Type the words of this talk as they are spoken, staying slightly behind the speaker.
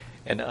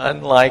an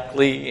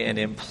unlikely and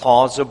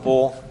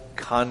implausible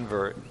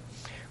convert.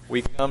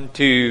 We come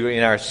to,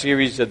 in our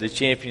series of the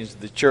Champions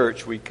of the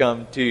Church, we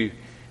come to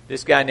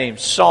this guy named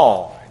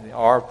Saul,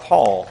 or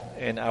Paul.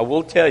 And I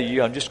will tell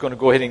you, I'm just going to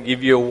go ahead and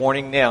give you a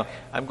warning now.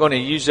 I'm going to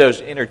use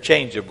those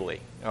interchangeably,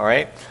 all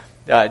right?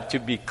 To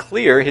be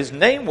clear, his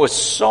name was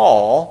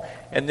Saul,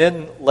 and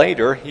then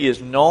later he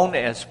is known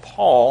as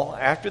Paul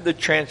after the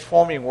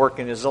transforming work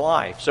in his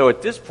life. So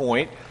at this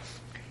point,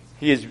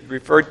 he is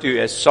referred to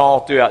as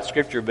Saul throughout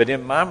Scripture, but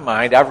in my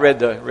mind, I've read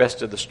the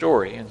rest of the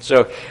story. And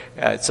so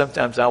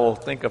sometimes I will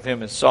think of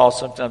him as Saul,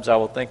 sometimes I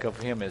will think of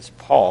him as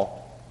Paul.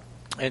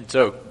 And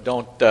so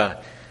don't,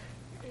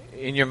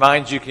 in your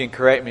minds you can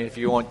correct me if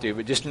you want to,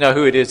 but just know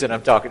who it is that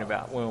I'm talking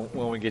about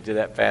when we get to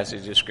that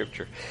passage of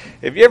Scripture.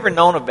 Have you ever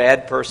known a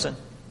bad person?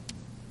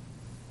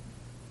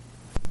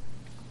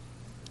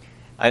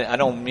 I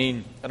don't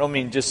mean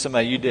just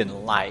somebody you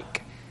didn't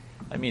like.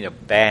 I mean a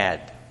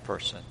bad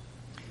person.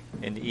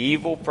 An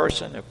evil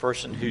person, a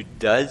person who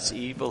does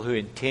evil, who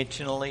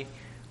intentionally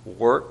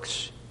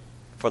works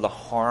for the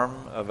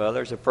harm of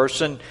others, a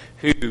person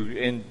who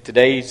in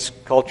today's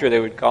culture they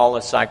would call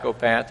a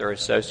psychopath or a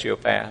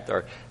sociopath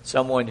or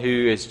someone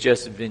who is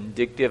just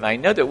vindictive. I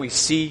know that we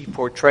see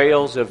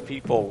portrayals of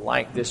people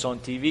like this on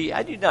TV.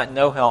 I do not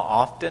know how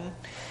often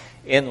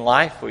in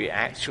life we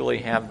actually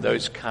have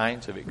those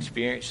kinds of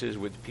experiences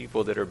with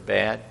people that are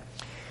bad.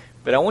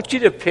 But I want you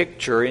to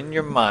picture in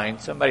your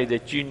mind somebody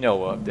that you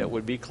know of that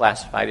would be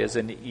classified as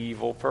an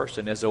evil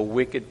person, as a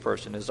wicked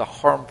person, as a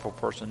harmful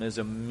person, as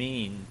a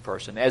mean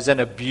person, as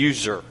an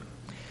abuser.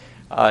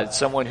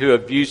 Someone who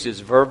abuses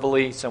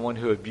verbally, someone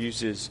who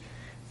abuses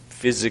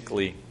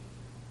physically.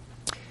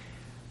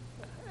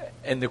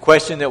 And the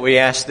question that we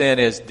ask then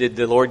is, did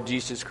the Lord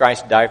Jesus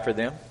Christ die for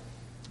them?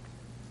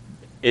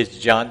 Is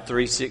John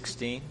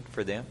 3:16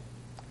 for them?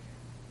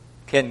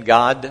 Can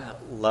God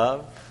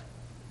love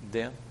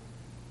them?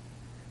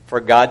 For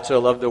God so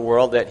loved the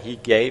world that he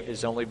gave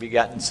his only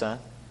begotten Son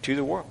to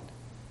the world,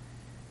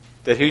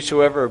 that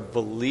whosoever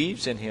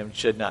believes in him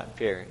should not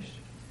perish,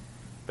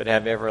 but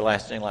have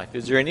everlasting life.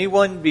 Is there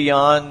anyone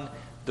beyond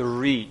the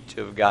reach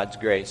of God's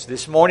grace?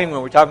 This morning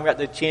when we're talking about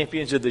the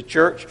champions of the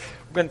church,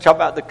 we're going to talk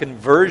about the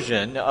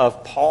conversion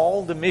of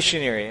Paul the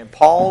missionary. And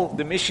Paul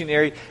the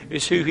missionary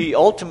is who he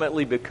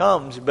ultimately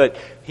becomes, but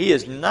he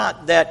is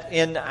not that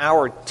in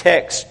our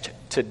text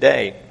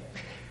today.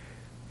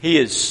 He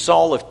is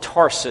Saul of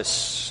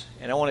Tarsus.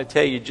 And I want to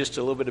tell you just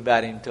a little bit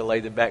about him to lay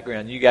the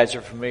background. You guys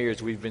are familiar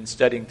as we've been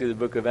studying through the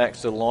book of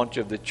Acts, the launch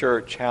of the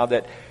church, how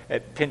that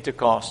at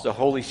Pentecost the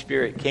Holy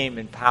Spirit came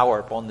in power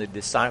upon the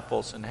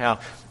disciples and how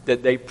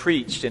that they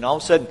preached. And all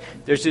of a sudden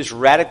there's this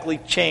radically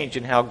change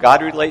in how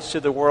God relates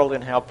to the world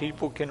and how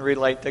people can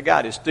relate to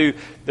God. It's through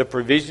the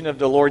provision of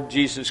the Lord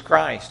Jesus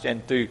Christ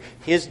and through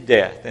his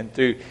death and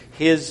through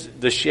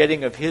the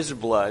shedding of his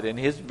blood and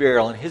his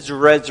burial and his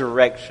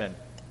resurrection.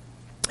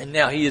 And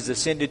now he is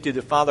ascended to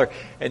the Father.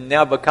 And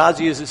now because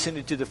he is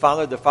ascended to the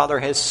Father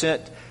has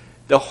sent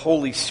the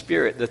Holy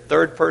Spirit, the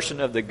third person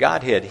of the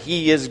Godhead.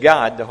 He is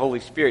God, the Holy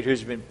Spirit,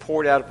 who's been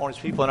poured out upon his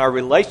people. And our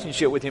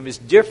relationship with him is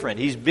different.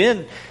 He's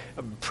been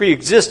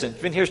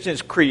pre-existent, been here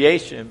since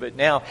creation, but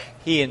now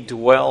he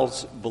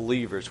indwells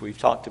believers. We've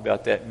talked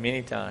about that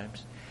many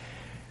times.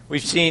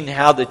 We've seen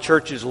how the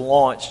church is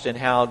launched and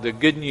how the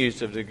good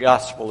news of the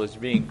gospel is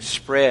being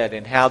spread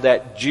and how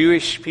that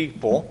Jewish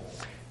people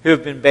who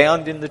have been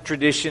bound in the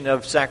tradition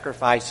of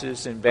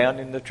sacrifices and bound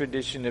in the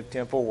tradition of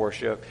temple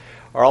worship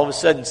are all of a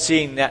sudden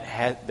seeing that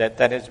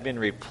has been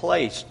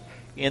replaced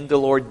in the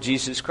Lord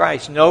Jesus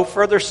Christ. No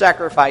further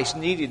sacrifice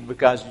needed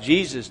because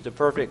Jesus, the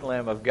perfect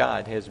Lamb of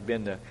God, has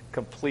been the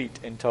complete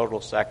and total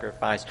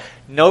sacrifice.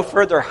 No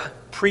further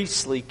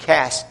priestly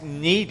caste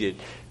needed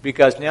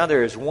because now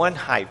there is one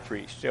high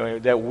priest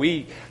and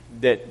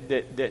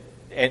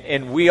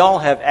we all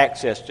have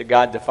access to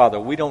God the Father.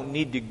 We don't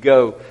need to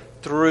go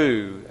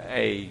through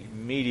a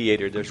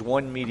mediator. There's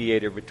one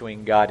mediator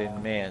between God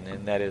and man,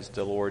 and that is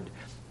the Lord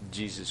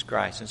Jesus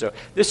Christ. And so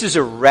this is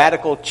a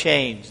radical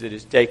change that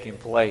is taking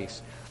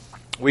place.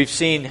 We've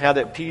seen how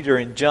that Peter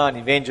and John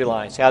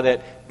evangelized, how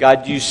that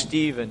God used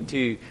Stephen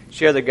to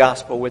share the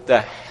gospel with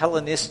the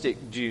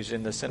Hellenistic Jews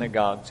in the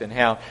synagogues, and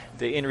how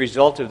the end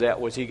result of that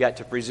was he got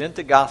to present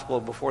the gospel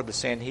before the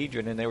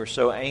Sanhedrin, and they were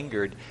so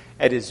angered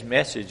at his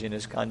message and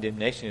his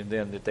condemnation of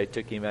them that they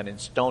took him out and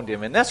stoned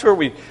him. And that's where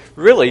we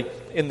really,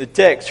 in the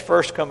text,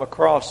 first come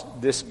across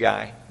this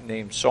guy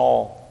named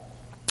Saul.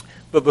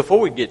 But before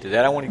we get to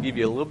that, I want to give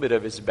you a little bit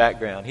of his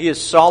background. He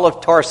is Saul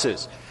of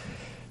Tarsus.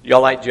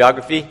 Y'all like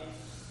geography?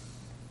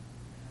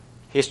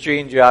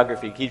 History and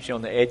geography keeps you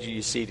on the edge of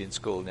your seat in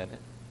school, doesn't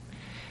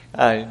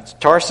it?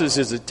 Tarsus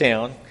is a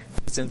town.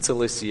 It's in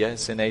Cilicia.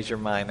 It's in Asia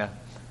Minor.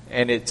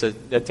 And it's a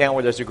town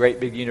where there's a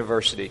great big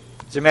university.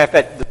 As a matter of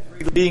fact, the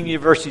three leading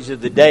universities of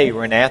the day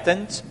were in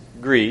Athens,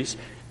 Greece,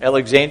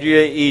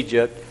 Alexandria,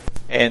 Egypt,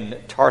 and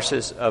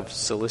Tarsus of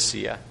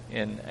Cilicia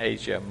in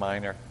Asia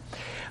Minor.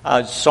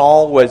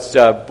 Saul was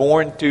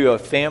born to a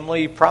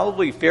family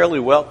probably fairly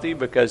wealthy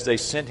because they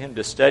sent him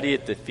to study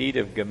at the feet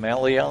of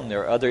Gamaliel, and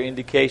there are other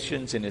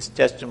indications in his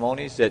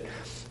testimonies that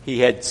he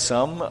had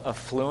some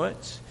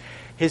affluence.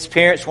 His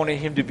parents wanted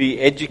him to be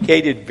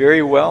educated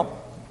very well,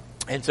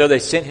 and so they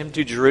sent him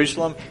to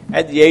Jerusalem.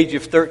 At the age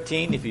of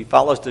 13, if he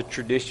follows the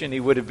tradition, he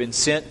would have been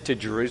sent to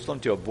Jerusalem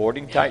to a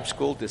boarding type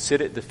school to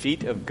sit at the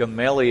feet of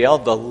Gamaliel,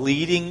 the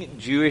leading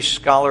Jewish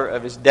scholar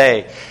of his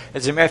day.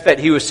 As a matter of fact,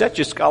 he was such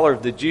a scholar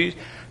of the Jews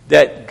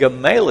that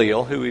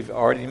Gamaliel, who we've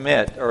already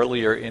met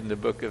earlier in the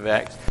book of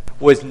Acts,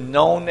 was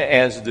known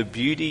as the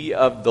beauty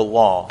of the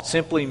law,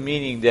 simply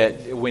meaning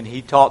that when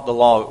he taught the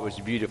law, it was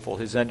beautiful,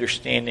 his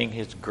understanding,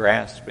 his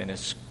grasp, and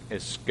his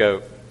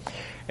scope.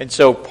 And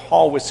so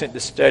Paul was sent to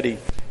study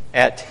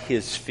at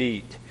his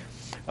feet.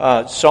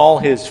 Saul,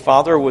 his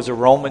father, was a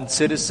Roman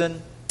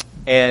citizen,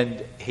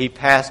 and he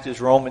passed his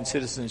Roman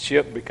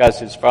citizenship because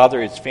his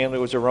father, his family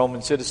was a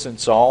Roman citizen.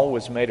 Saul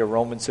was made a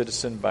Roman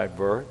citizen by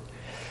birth.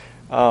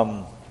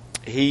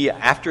 He,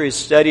 after his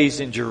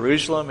studies in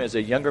Jerusalem as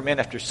a younger man,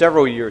 after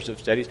several years of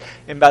studies,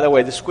 and by the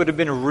way, this would have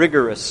been a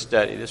rigorous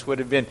study. This would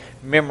have been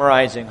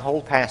memorizing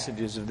whole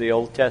passages of the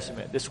Old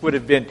Testament. This would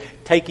have been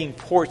taking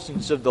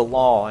portions of the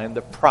law and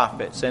the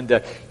prophets and the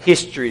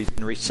histories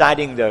and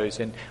reciting those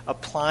and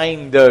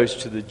applying those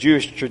to the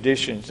Jewish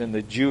traditions and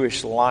the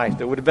Jewish life.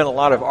 There would have been a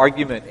lot of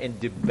argument and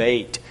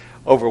debate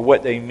over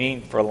what they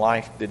mean for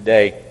life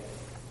today.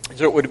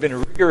 So it would have been a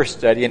rigorous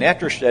study, and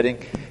after studying,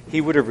 he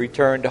would have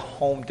returned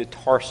home to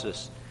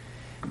Tarsus.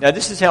 Now,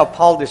 this is how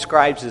Paul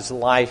describes his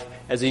life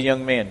as a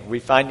young man. We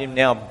find him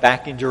now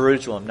back in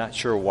Jerusalem. Not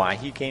sure why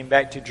he came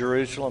back to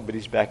Jerusalem, but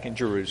he's back in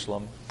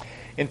Jerusalem.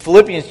 In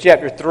Philippians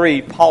chapter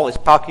 3, Paul is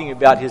talking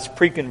about his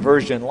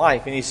pre-conversion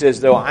life, and he says,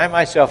 though I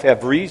myself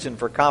have reason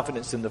for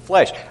confidence in the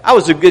flesh, I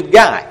was a good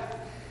guy.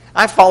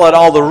 I followed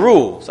all the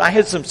rules. I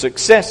had some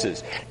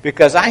successes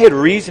because I had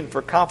reason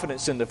for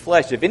confidence in the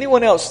flesh. If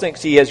anyone else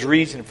thinks he has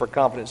reason for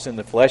confidence in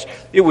the flesh,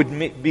 it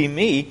would be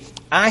me.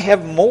 I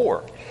have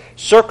more.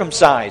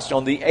 Circumcised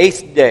on the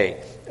 8th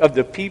day of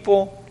the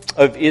people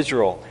of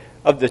Israel,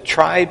 of the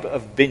tribe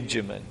of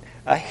Benjamin,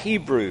 a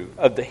Hebrew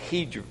of the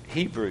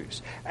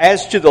Hebrews.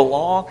 As to the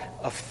law,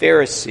 a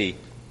Pharisee.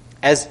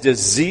 As to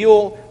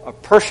zeal, a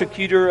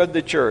persecutor of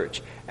the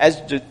church.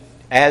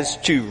 As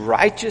to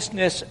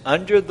righteousness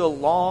under the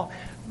law,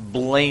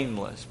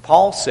 blameless.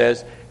 Paul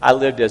says, I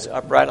lived as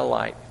upright a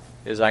life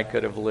as I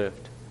could have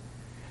lived.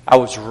 I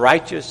was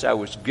righteous, I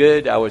was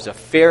good, I was a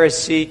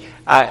Pharisee,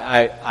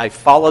 I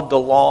followed the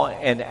law,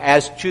 and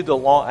as to the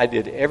law, I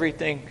did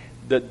everything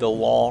that the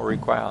law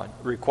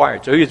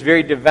required. So he was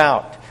very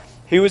devout.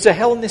 He was a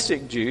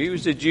Hellenistic Jew. He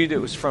was a Jew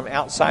that was from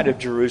outside of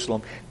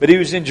Jerusalem, but he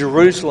was in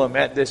Jerusalem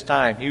at this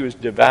time. He was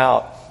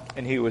devout.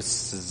 And he was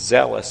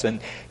zealous. And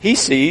he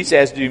sees,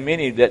 as do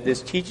many, that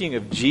this teaching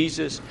of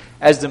Jesus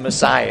as the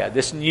Messiah,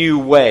 this new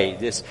way,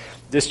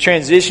 this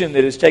transition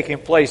that is taking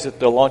place at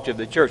the launch of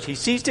the church, he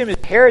sees them as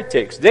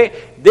heretics.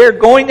 They're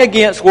going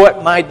against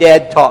what my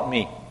dad taught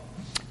me.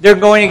 They're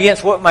going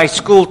against what my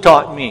school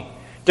taught me.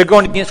 They're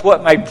going against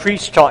what my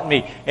priest taught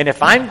me. And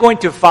if I'm going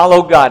to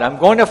follow God, I'm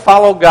going to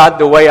follow God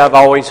the way I've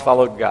always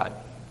followed God.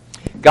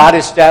 God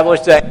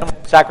established the animal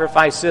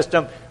sacrifice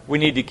system. We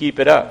need to keep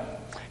it up.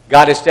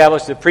 God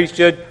established the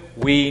priesthood.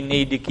 We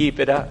need to keep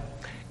it up.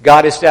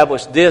 God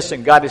established this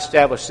and God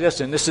established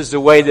this, and this is the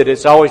way that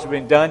it's always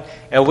been done,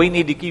 and we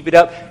need to keep it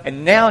up.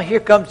 And now here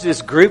comes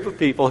this group of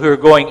people who are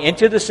going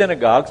into the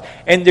synagogues,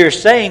 and they're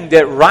saying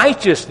that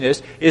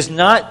righteousness is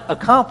not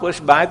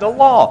accomplished by the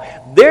law.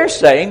 They're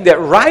saying that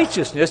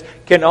righteousness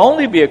can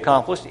only be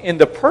accomplished in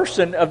the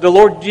person of the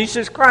Lord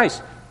Jesus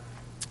Christ.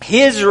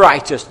 His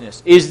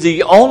righteousness is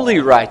the only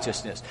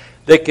righteousness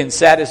that can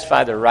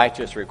satisfy the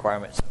righteous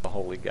requirements of the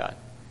holy God.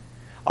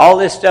 All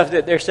this stuff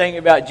that they're saying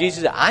about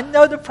Jesus, I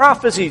know the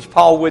prophecies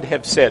Saul would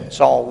have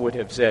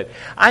said.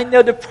 I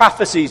know the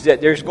prophecies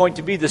that there's going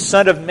to be the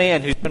Son of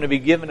Man who's going to be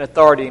given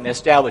authority and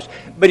established.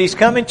 But he's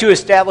coming to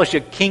establish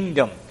a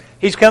kingdom.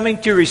 He's coming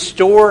to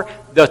restore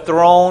the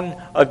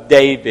throne of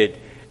David.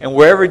 And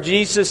wherever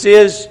Jesus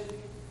is,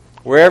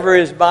 wherever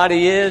his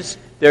body is,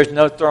 there's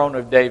no throne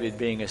of David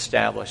being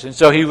established. And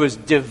so he was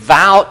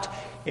devout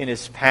in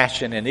his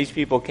passion. And these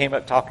people came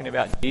up talking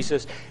about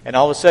Jesus, and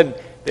all of a sudden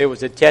there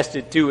was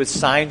attested to with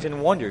signs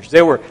and wonders.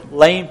 There were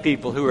lame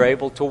people who were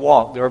able to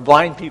walk. There were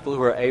blind people who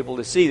were able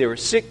to see. There were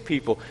sick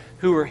people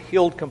who were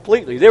healed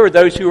completely. There were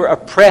those who were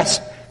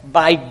oppressed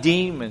by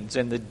demons,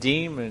 and the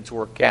demons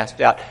were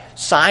cast out.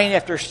 Sign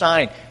after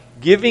sign,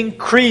 giving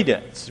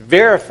credence,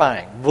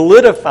 verifying,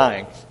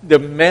 validifying the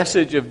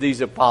message of these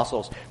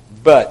apostles.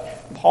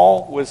 But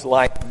Paul was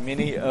like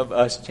many of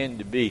us tend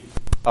to be.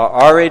 I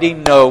already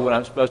know what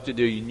I'm supposed to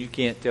do, and you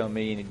can't tell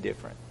me any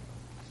different.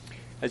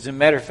 As a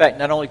matter of fact,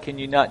 not only can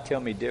you not tell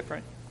me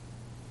different,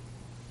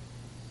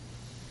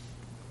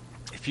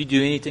 if you do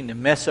anything to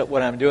mess up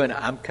what I'm doing,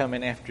 I'm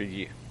coming after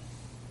you.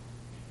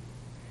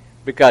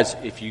 Because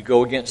if you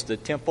go against the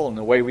temple and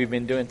the way we've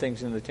been doing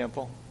things in the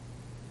temple,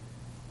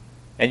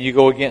 and you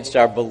go against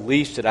our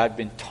beliefs that I've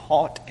been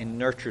taught and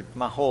nurtured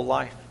my whole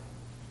life,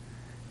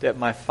 that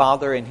my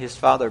father and his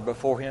father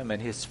before him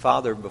and his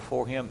father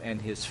before him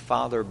and his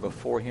father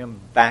before him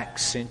back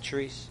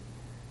centuries,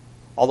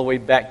 all the way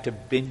back to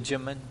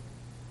Benjamin,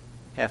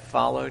 have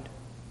followed?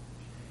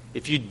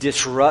 If you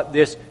disrupt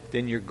this,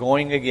 then you're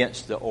going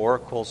against the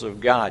oracles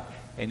of God,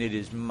 and it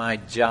is my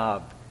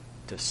job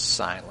to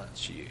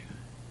silence you.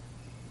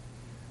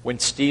 When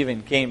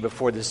Stephen came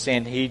before the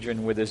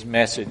Sanhedrin with his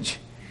message,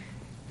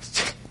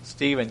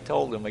 Stephen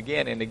told them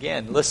again and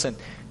again, listen,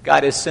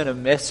 God has sent a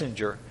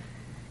messenger.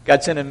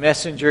 God sent a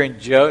messenger in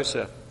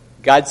Joseph.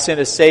 God sent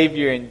a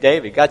Savior in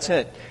David. God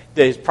sent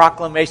his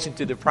proclamation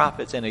to the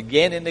prophets. And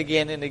again and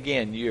again and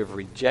again, you have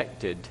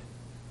rejected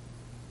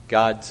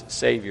God's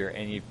Savior.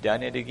 And you've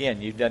done it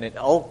again. You've done it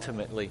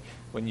ultimately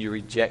when you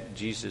reject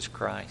Jesus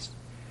Christ.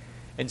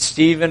 And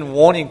Stephen,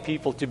 wanting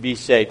people to be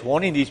saved,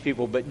 wanting these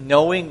people, but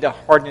knowing the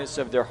hardness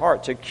of their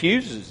hearts,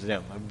 accuses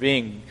them of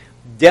being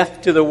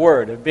deaf to the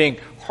word, of being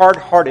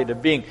hard-hearted,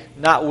 of being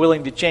not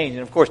willing to change.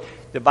 And of course,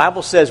 the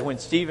Bible says when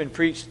Stephen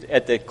preached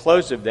at the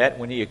close of that,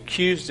 when he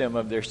accused them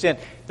of their sin,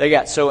 they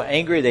got so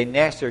angry, they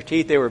gnashed their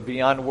teeth, they were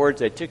beyond words.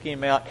 They took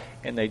him out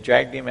and they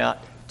dragged him out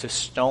to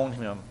stone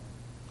him.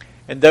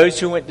 And those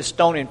who went to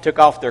stone him took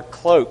off their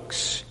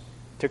cloaks,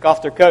 took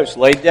off their coats,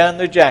 laid down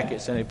their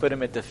jackets, and they put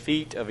him at the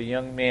feet of a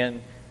young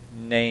man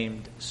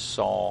named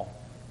Saul.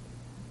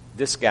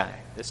 This guy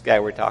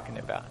we're talking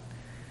about.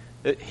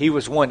 He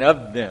was one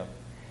of them.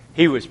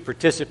 He was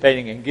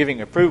participating and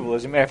giving approval.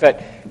 As a matter of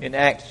fact, in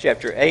Acts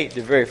chapter 8,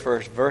 the very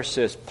first verse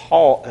says,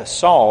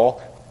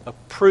 Saul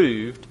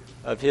approved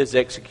of his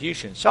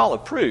execution. Saul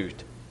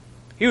approved.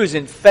 He was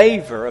in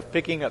favor of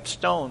picking up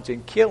stones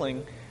and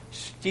killing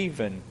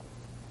Stephen.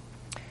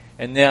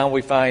 And now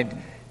we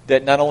find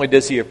that not only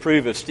does he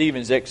approve of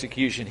Stephen's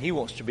execution, he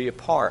wants to be a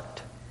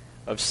part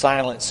of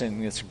silencing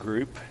this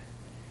group.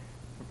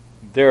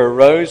 There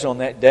arose on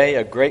that day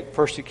a great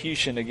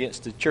persecution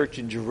against the church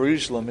in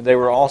Jerusalem, and they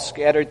were all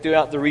scattered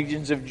throughout the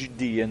regions of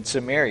Judea and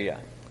Samaria,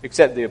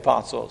 except the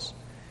apostles.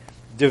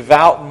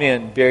 Devout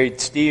men buried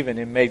Stephen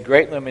and made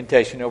great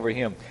lamentation over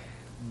him.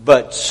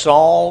 But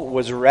Saul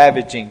was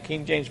ravaging.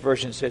 King James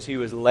Version says he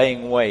was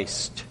laying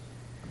waste,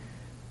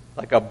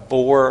 like a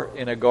boar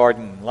in a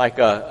garden, like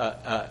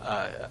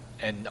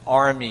an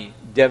army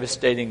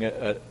devastating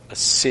a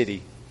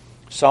city.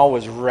 Saul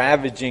was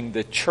ravaging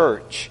the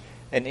church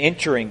and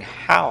entering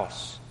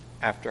house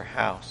after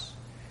house.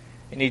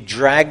 And he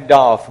dragged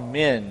off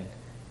men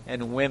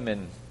and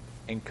women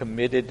and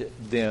committed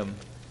them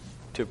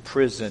to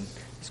prison.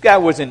 This guy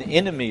was an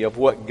enemy of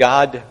what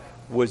God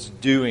was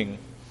doing.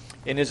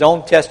 In his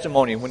own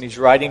testimony, when he's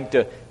writing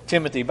to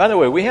Timothy, by the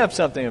way, we have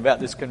something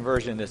about this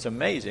conversion that's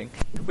amazing.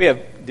 We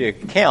have the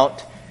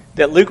account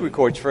that Luke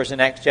records for us in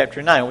Acts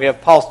chapter 9. We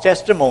have Paul's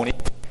testimony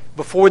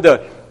before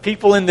the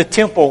people in the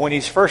temple when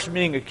he's first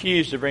being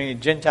accused of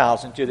bringing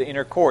Gentiles into the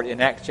inner court in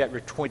Acts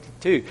chapter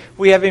 22.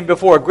 We have him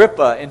before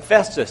Agrippa and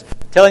Festus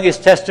telling his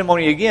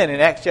testimony again in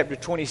Acts chapter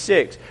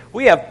 26.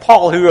 We have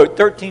Paul who wrote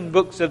 13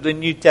 books of the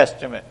New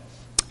Testament.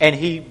 And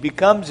he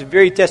becomes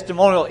very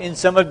testimonial in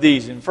some of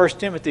these. In 1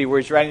 Timothy, where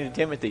he's writing to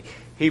Timothy,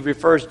 he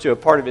refers to a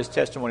part of his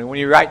testimony. When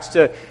he writes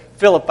to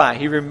Philippi,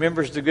 he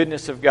remembers the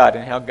goodness of God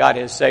and how God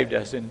has saved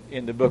us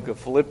in the book of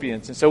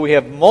Philippians. And so we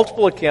have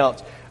multiple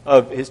accounts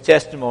of his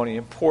testimony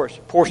and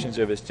portions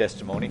of his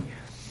testimony.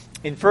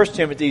 In 1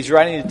 Timothy, he's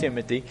writing to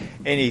Timothy,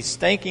 and he's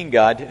thanking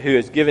God who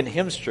has given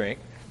him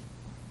strength.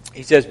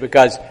 He says,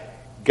 because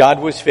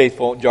God was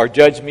faithful, or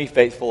judged me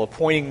faithful,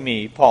 appointing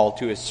me, Paul,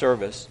 to his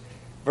service.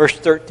 Verse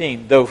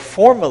 13, though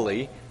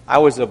formerly I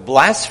was a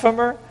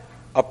blasphemer,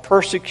 a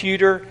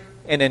persecutor,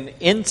 and an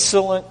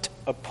insolent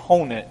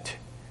opponent.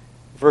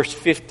 Verse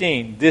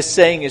 15, this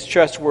saying is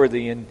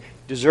trustworthy and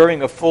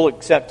deserving of full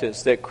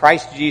acceptance, that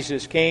Christ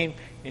Jesus came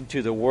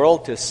into the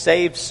world to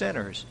save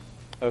sinners,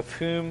 of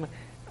whom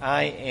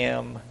I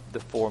am the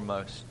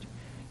foremost.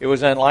 It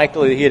was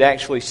unlikely that he had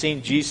actually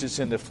seen Jesus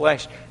in the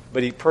flesh,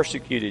 but he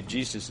persecuted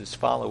Jesus'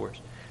 followers.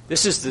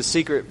 This is the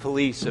secret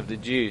police of the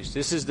Jews.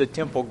 This is the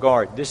temple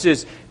guard. This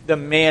is the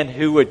man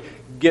who would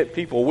get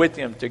people with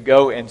him to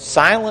go and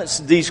silence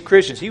these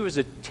Christians. He was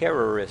a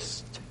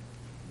terrorist.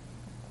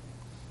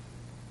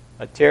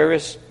 A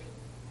terrorist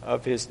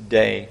of his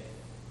day.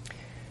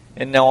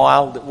 And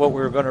now what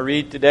we're going to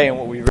read today and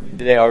what we read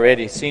today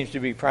already seems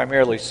to be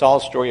primarily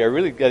Saul's story. I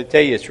really got to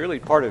tell you, it's really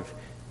part of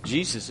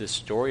Jesus'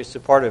 story. It's a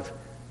part of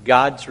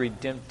God's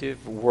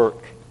redemptive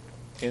work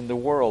in the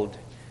world.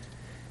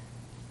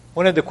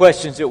 One of the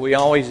questions that we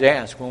always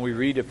ask when we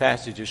read a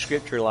passage of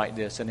Scripture like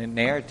this, and a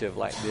narrative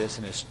like this,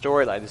 and a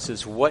story like this,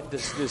 is what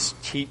does this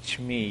teach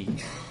me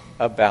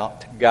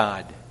about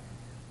God?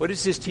 What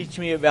does this teach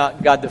me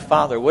about God the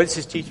Father? What does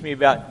this teach me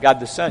about God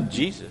the Son,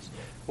 Jesus?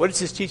 What does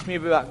this teach me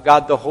about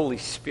God the Holy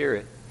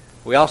Spirit?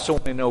 We also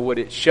want to know what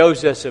it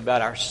shows us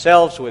about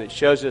ourselves, what it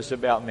shows us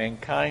about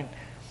mankind.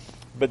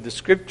 But the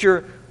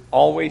Scripture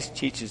always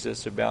teaches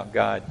us about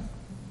God.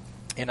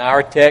 In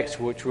our text,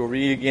 which we'll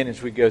read again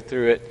as we go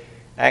through it,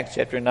 Acts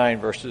chapter 9,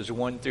 verses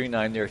 1 through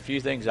 9. There are a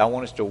few things I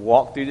want us to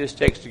walk through this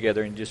text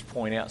together and just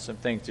point out some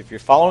things. If you're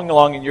following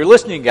along in your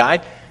listening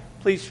guide,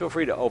 please feel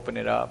free to open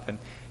it up.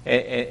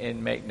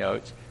 and make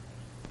notes.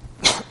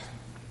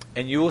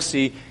 And you will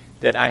see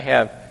that I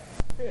have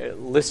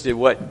listed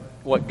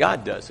what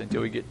God does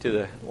until we get to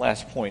the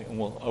last point, and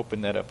we'll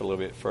open that up a little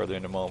bit further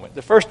in a moment.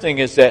 The first thing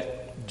is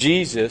that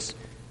Jesus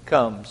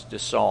comes to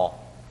Saul.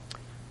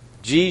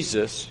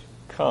 Jesus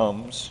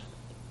comes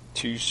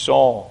to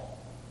Saul.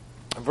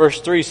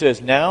 Verse 3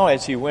 says, "Now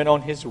as he went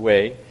on his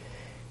way,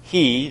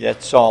 he,"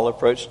 that's Saul,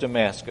 "approached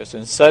Damascus,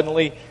 and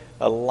suddenly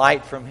a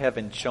light from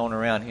heaven shone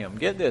around him."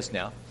 Get this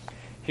now.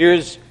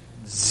 Here's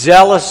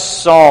zealous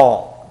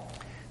Saul.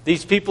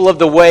 These people of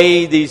the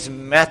way, these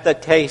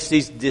Mathetes,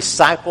 these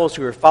disciples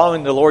who are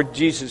following the Lord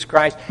Jesus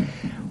Christ,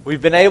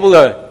 we've been able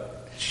to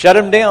shut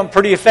them down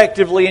pretty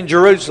effectively in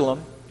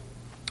Jerusalem.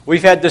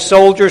 We've had the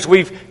soldiers,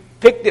 we've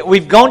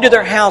gone to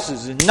their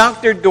houses and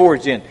knocked their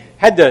doors in,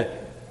 had the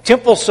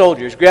temple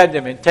soldiers grab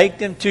them and take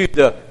them to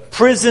the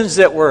prisons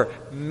that were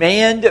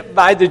manned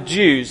by the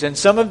Jews, and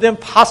some of them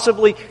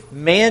possibly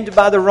manned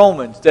by the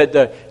Romans, that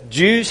the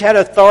Jews had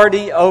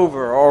authority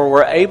over or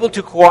were able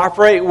to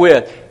cooperate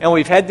with, and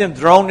we've had them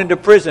thrown into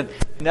prison.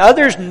 And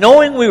others,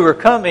 knowing we were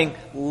coming,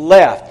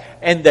 left,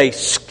 and they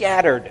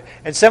scattered.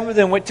 And some of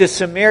them went to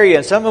Samaria,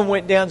 and some of them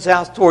went down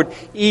south toward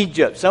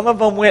Egypt. Some of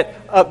them went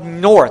up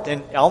north,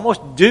 and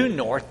almost due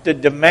north to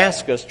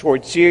Damascus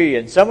toward Syria.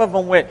 And some of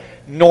them went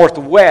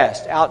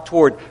northwest out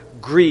toward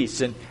Greece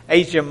and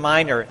Asia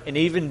Minor and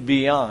even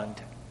beyond,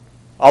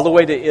 all the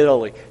way to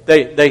Italy.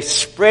 They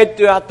spread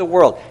throughout the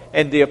world.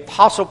 And the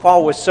Apostle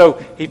Paul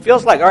he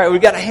feels like, all right, we've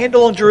got a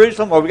handle on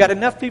Jerusalem, or we've got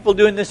enough people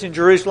doing this in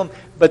Jerusalem,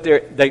 but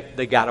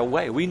they got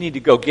away. We need to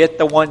go get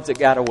the ones that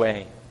got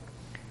away.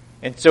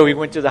 And so he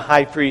went to the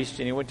high priest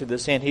and he went to the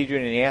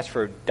Sanhedrin and he asked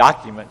for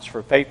documents,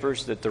 for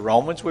papers that the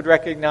Romans would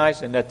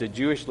recognize and that the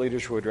Jewish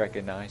leaders would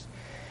recognize.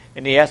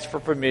 And he asked for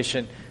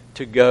permission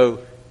to go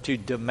to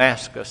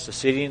Damascus, the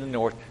city in the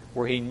north,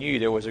 where he knew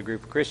there was a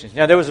group of Christians.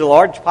 Now, there was a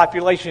large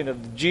population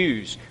of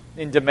Jews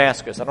in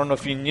Damascus. I don't know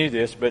if you knew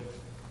this, but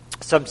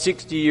some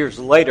 60 years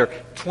later,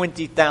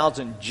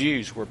 20,000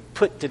 Jews were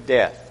put to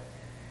death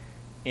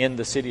in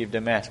the city of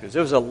Damascus.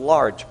 There was a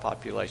large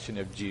population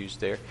of Jews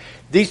there.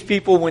 These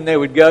people, when they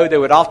would go, they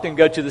would often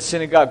go to the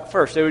synagogue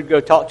first. They would go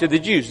talk to the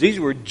Jews. These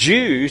were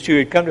Jews who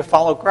had come to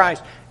follow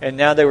Christ, and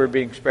now they were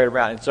being spread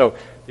around. And so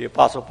the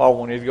Apostle Paul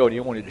wanted to go. He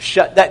wanted to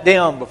shut that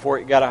down before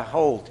it got a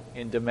hold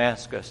in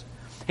Damascus.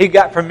 He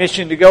got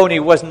permission to go, and he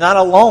was not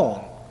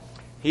alone.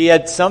 He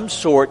had some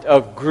sort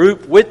of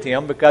group with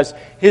him because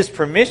his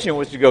permission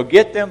was to go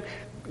get them,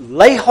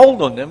 lay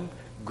hold on them,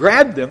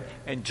 grab them,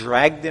 and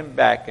drag them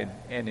back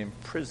and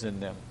imprison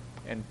them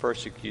and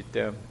persecute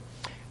them.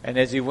 And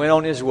as he went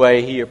on his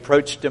way, he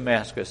approached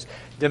Damascus.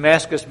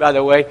 Damascus, by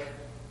the way,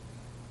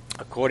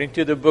 according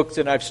to the books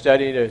that I've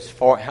studied,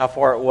 how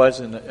far it was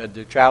in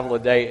the travel a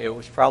day, it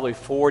was probably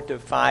 4 to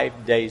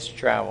 5 days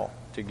travel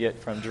to get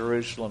from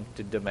Jerusalem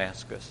to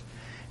Damascus.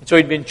 And so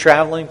he'd been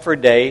traveling for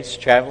days,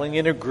 traveling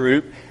in a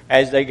group.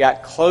 As they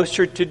got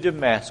closer to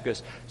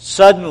Damascus,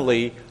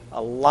 suddenly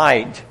a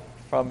light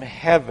from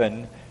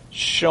heaven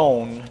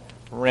shone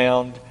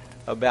round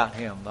about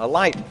him. A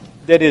light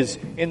that is,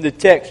 in the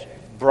text,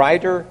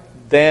 brighter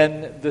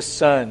than the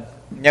sun.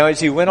 Now as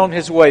he went on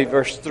his way,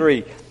 verse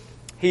 3,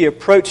 he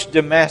approached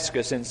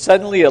Damascus, and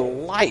suddenly a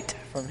light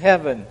from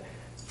heaven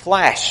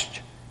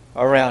flashed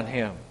around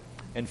him.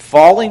 And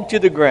falling to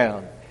the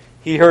ground,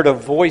 he heard a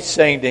voice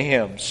saying to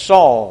him,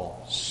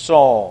 "Saul,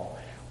 Saul,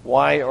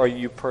 why are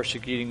you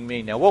persecuting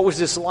me?" Now, what was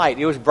this light?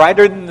 It was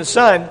brighter than the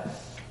sun.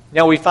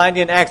 Now, we find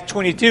in Acts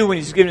 22, when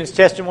he's giving his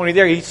testimony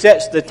there, he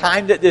sets the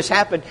time that this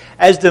happened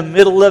as the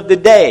middle of the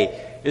day.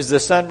 Is the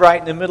sun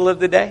bright in the middle of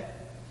the day?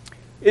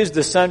 Is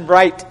the sun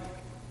bright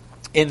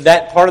in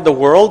that part of the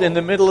world in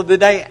the middle of the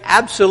day?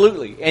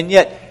 Absolutely. And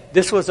yet,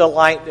 this was a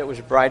light that was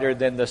brighter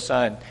than the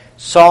sun.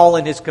 Saul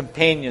and his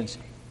companions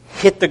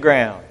hit the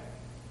ground.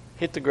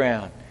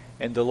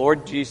 And the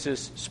Lord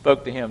Jesus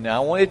spoke to him.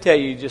 Now, I want to tell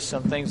you just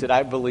some things that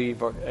I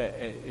believe are,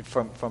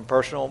 from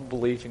personal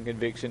belief and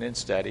conviction and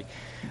study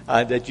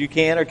that you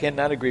can or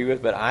cannot agree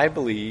with, but I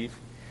believe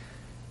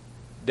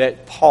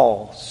that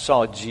Paul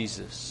saw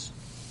Jesus.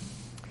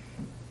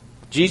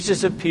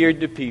 Jesus appeared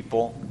to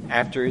people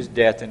after his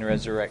death and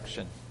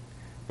resurrection.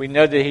 We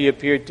know that he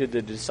appeared to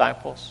the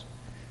disciples.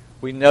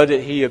 We know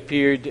that he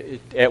appeared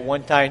at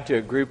one time to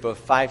a group of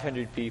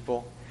 500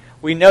 people.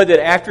 We know that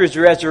after his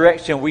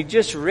resurrection, we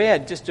just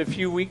read just a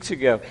few weeks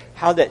ago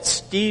how that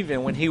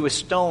Stephen, when he was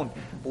stoned,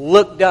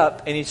 looked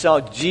up and he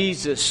saw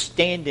Jesus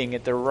standing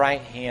at the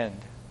right hand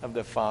of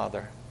the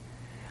Father.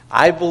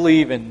 I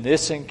believe in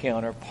this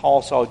encounter,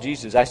 Paul saw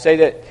Jesus. I say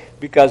that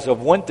because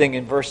of one thing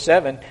in verse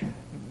 7,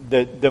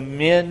 the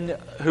men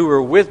who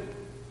were with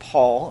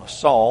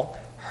Saul,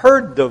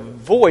 heard the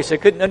voice. They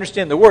couldn't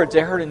understand the words.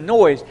 They heard a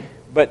noise,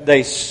 but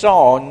they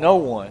saw no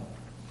one.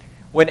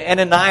 When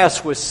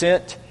Ananias was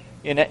sent,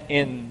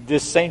 in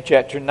this same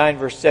chapter, 9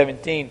 verse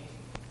 17,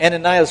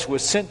 Ananias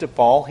was sent to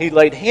Paul. He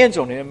laid hands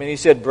on him and he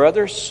said,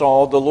 "Brother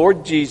Saul, the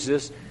Lord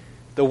Jesus,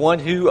 the one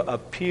who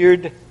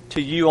appeared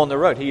to you on the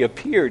road." He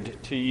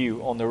appeared to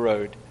you on the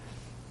road.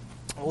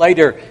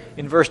 Later,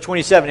 in verse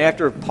 27,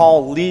 after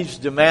Paul leaves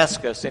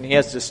Damascus and he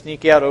has to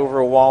sneak out over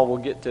a wall, we'll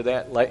get to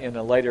that in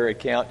a later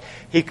account,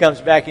 he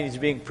comes back and he's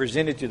being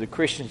presented to the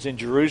Christians in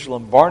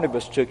Jerusalem.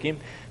 Barnabas took him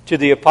to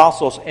the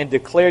apostles and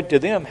declared to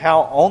them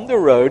how on the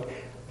road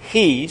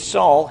he,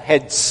 Saul,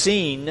 had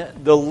seen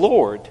the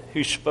Lord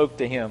who spoke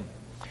to him.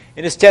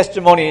 In his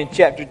testimony in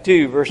chapter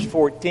 2, verse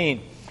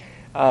 14,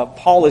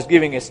 Paul is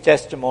giving his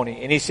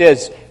testimony, and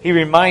he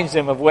reminds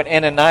them of what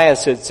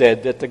Ananias had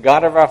said, that the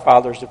God of our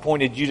fathers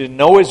appointed you to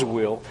know His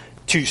will,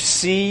 to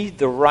see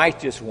the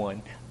righteous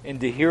one,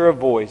 and to hear a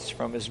voice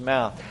from His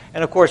mouth.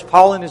 And of course,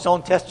 Paul in his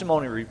own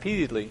testimony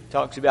repeatedly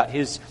talks about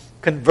his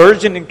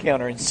conversion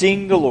encounter and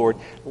seeing the Lord.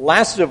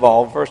 Last of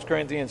all, 1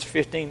 Corinthians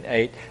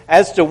 15:8,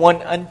 as to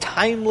one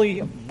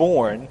untimely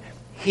born,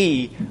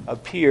 He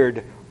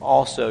appeared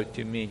also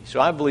to me. So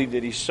I believe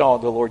that he saw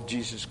the Lord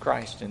Jesus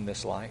Christ in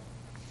this light.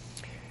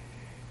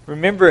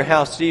 Remember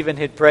how Stephen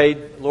had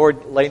prayed,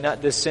 Lord, lay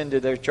not this sin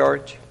to their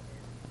charge?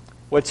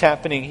 What's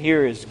happening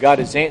here is God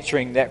is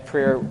answering that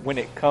prayer when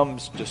it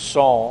comes to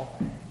Saul.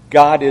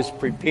 God is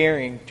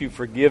preparing to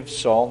forgive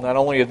Saul, not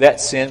only of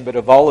that sin, but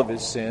of all of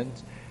his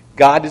sins.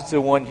 God is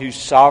the one who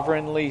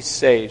sovereignly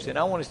saves. And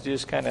I want us to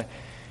just kind of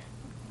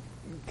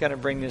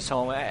bring this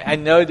home. I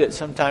know that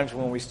sometimes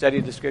when we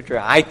study the Scripture,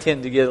 I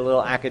tend to get a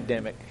little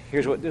academic.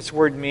 Here's what this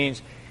word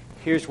means.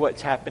 Here's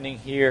what's happening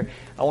here.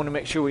 I want to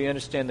make sure we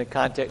understand the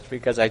context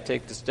because I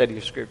take the study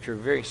of Scripture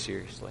very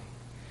seriously.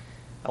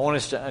 I want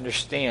us to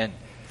understand,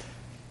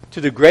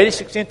 to the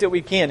greatest extent that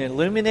we can,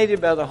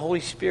 illuminated by the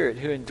Holy Spirit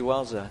who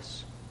indwells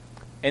us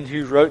and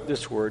who wrote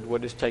this word,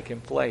 what has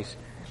taken place.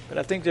 But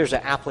I think there's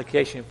an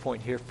application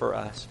point here for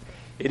us.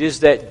 It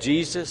is that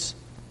Jesus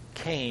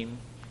came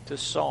to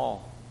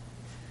Saul.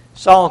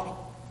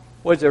 Saul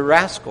was a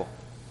rascal.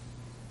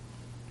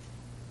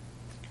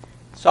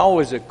 Saul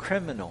was a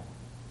criminal.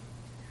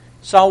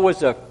 Saul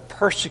was a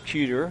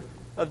persecutor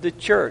of the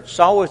church.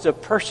 Saul was a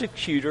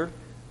persecutor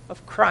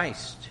of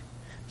Christ.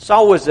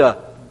 Saul was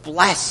a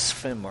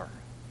blasphemer.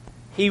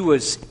 He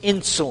was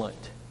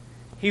insolent.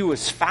 He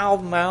was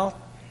foul-mouthed.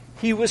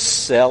 He was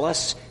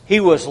zealous. He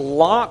was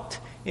locked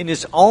in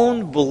his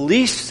own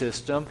belief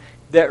system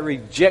that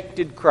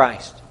rejected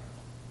Christ.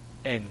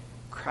 And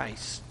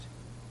Christ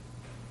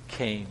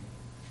came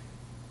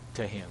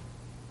to him.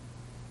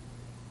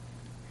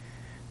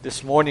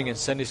 This morning in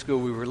Sunday school,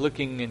 we were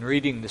looking and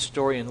reading the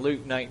story in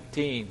Luke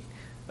 19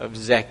 of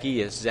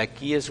Zacchaeus.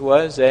 Zacchaeus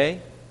was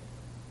a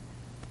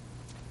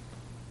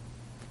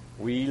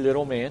wee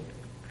little man.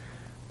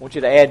 I want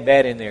you to add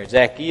that in there.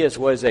 Zacchaeus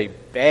was a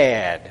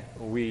bad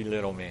wee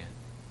little man.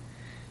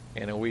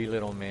 And a wee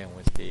little man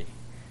was he.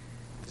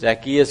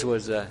 Zacchaeus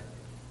was a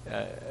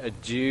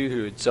Jew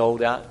who had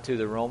sold out to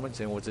the Romans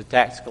and was a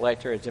tax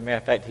collector. As a matter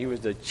of fact, he was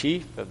the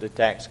chief of the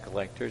tax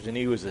collectors, and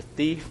he was a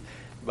thief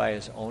by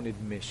his own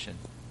admission.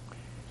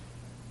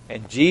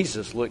 And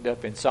Jesus looked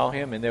up and saw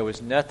him, and there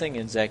was nothing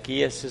in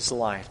Zacchaeus'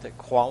 life that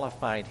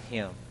qualified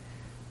him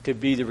to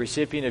be the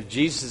recipient of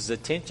Jesus'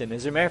 attention.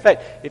 As a matter of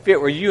fact, if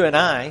it were you and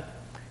I,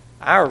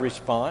 our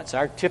response,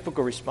 our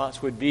typical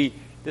response would be,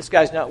 this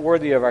guy's not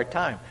worthy of our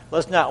time.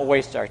 Let's not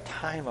waste our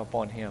time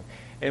upon him.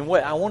 And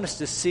what I want us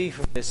to see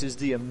from this is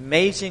the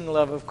amazing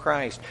love of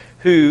Christ,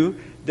 who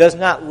does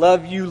not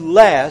love you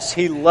less.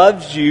 He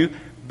loves you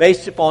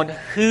based upon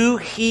who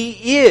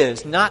He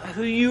is, not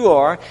who you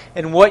are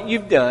and what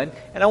you've done.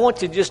 And I want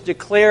to just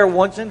declare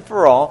once and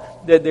for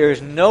all that there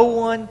is no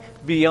one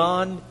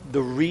beyond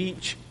the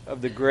reach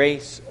of the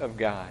grace of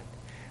God.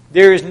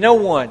 There is no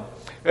one.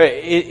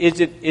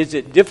 Is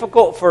it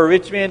difficult for a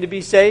rich man to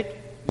be saved?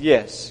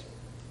 Yes.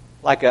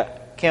 Like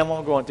a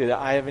camel going through the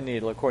eye of a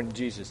needle, according to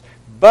Jesus.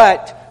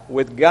 But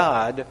with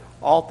God,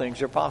 all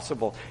things are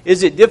possible.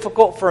 Is it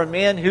difficult for a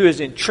man who is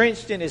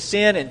entrenched in his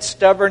sin and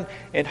stubborn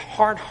and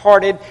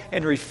hard-hearted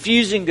and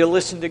refusing to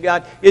listen to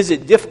God? Is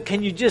it difficult?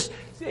 Can you just,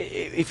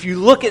 if you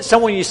look at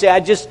someone, you say,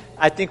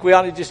 I think we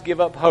ought to just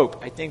give up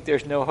hope. I think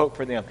there's no hope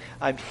for them.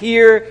 I'm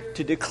here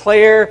to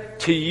declare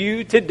to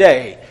you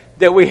today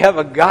that we have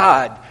a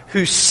God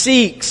who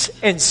seeks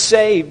and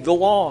saves the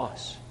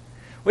lost.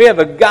 We have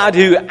a God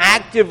who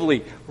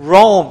actively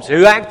roams,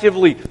 who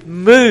actively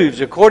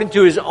moves according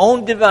to His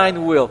own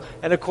divine will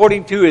and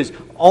according to His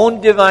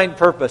own divine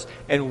purpose.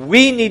 And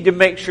we need to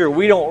make sure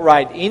we don't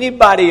write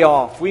anybody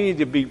off. We need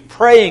to be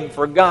praying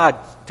for God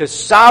to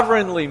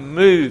sovereignly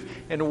move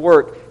and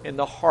work in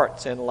the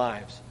hearts and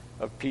lives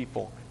of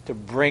people to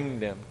bring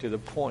them to the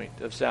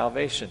point of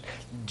salvation.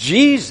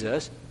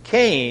 Jesus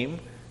came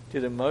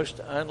to the most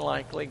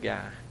unlikely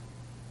guy.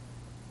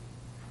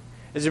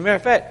 As a matter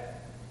of fact,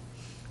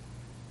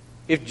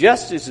 if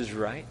justice is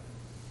right,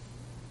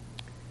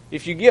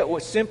 if you get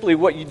simply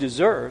what you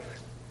deserve,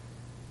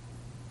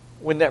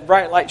 when that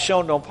bright light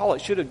shone on Paul,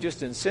 it should have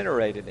just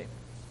incinerated him.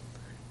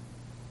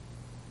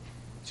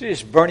 It should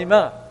just burn him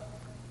up.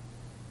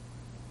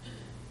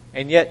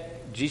 And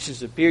yet,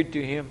 Jesus appeared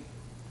to him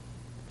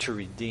to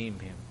redeem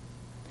him.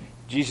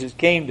 Jesus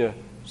came to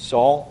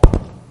Saul,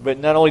 but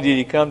not only did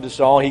He come to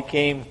Saul, He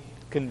came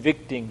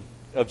convicting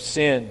of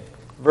sin,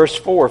 Verse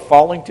 4,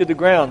 falling to the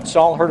ground,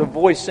 Saul heard a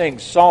voice saying,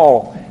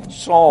 Saul,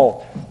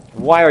 Saul,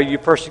 why are you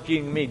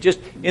persecuting me? Just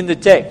in the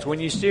text, when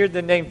you see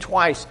the name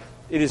twice,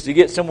 it is to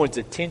get someone's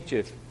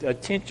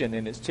attention,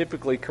 and it's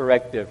typically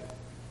corrective.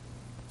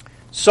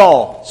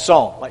 Saul,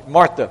 Saul, like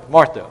Martha,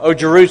 Martha, O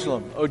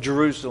Jerusalem, O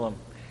Jerusalem.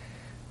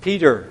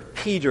 Peter,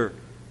 Peter,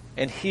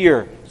 and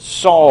here,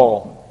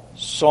 Saul,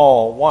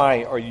 Saul,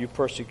 why are you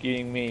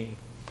persecuting me?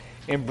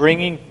 In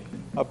bringing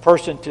a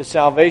person to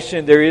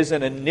salvation, there is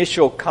an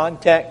initial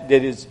contact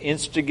that is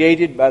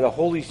instigated by the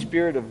Holy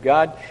Spirit of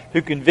God,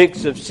 who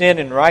convicts of sin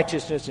and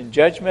righteousness and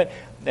judgment,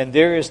 and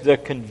there is the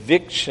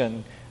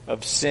conviction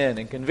of sin.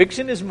 And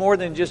conviction is more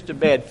than just a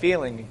bad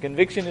feeling. And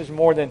conviction is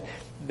more than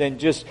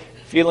just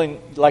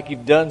feeling like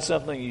you've done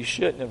something you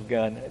shouldn't have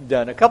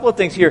done. A couple of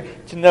things here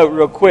to note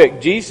real quick.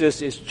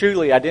 Jesus is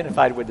truly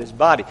identified with his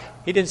body.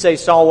 He didn't say,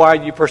 Saul, why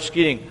are you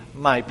persecuting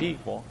my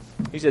people?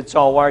 He said,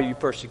 Saul, why are you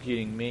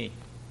persecuting me?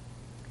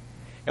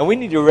 And we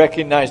need to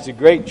recognize the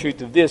great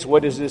truth of this.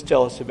 What does this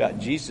tell us about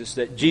Jesus?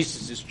 That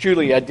Jesus is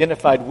truly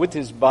identified with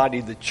his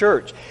body, the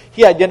church.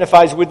 He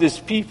identifies with his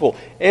people.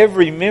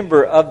 Every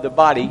member of the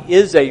body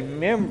is a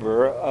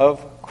member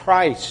of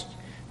Christ.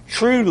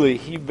 Truly,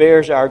 he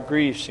bears our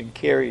griefs and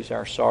carries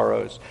our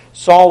sorrows.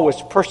 Saul was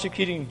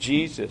persecuting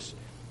Jesus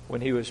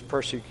when he was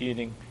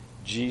persecuting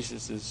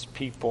Jesus'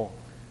 people,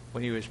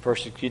 when he was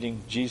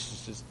persecuting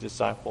Jesus'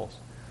 disciples.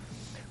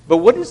 But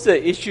what is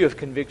the issue of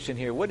conviction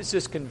here? What is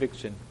this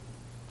conviction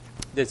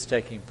that's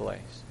taking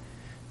place?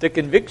 The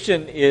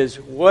conviction is,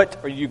 what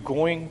are you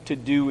going to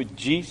do with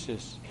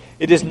Jesus?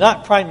 It is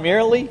not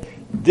primarily,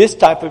 this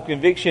type of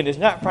conviction is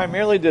not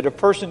primarily that a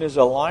person is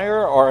a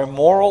liar or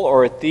immoral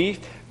or a thief,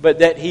 but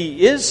that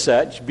he is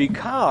such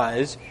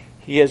because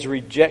he has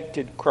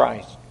rejected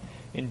Christ.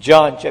 In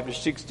John chapter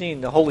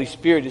 16, the Holy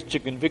Spirit is to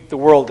convict the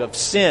world of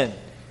sin.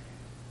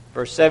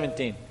 Verse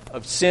 17,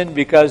 of sin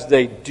because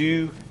they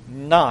do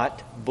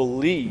not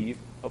believe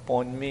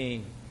upon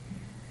me.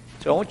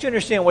 So I want you to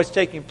understand what's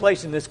taking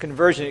place in this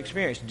conversion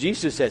experience.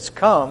 Jesus has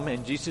come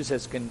and Jesus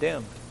has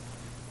condemned.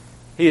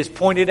 He has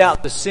pointed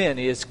out the sin.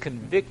 He is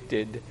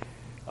convicted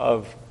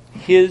of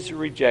his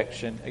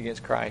rejection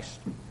against Christ.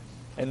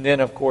 And then,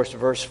 of course,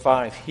 verse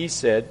 5,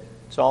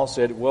 Saul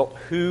said, well,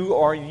 who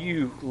are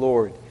you,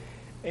 Lord?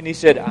 And he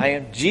said, I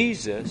am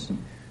Jesus,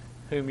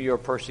 whom you are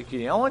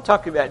persecuting. I want to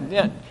talk about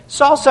that.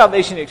 Saul's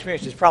salvation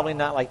experience is probably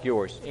not like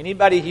yours.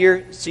 Anybody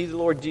here see the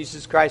Lord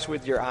Jesus Christ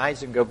with your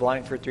eyes and go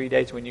blind for 3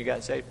 days when you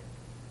got saved?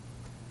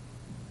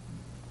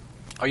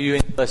 Are you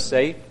any less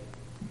saved?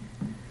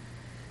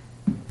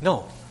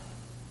 No.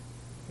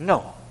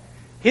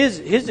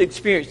 His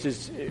experience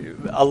is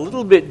a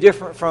little bit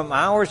different from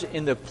ours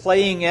in the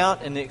playing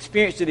out and the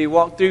experience that he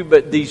walked through,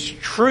 but these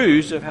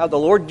truths of how the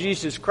Lord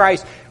Jesus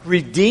Christ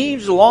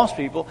redeems lost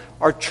people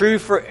are true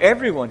for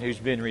everyone who's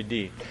been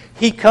redeemed.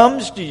 He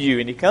comes to you,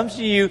 and he comes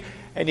to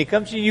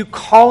you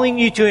calling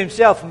you to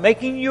himself,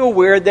 making you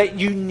aware that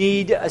you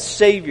need a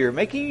Savior,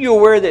 making you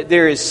aware that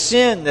there is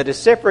sin that is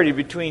separated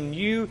between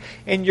you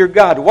and your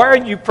God. Why are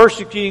you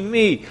persecuting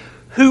me?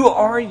 Who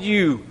are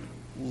you,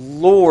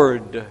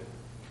 Lord?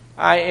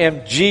 I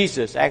am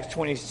Jesus, Acts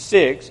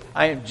 26.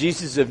 I am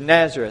Jesus of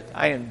Nazareth.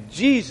 I am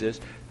Jesus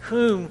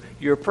whom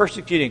you're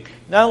persecuting.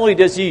 Not only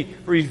does he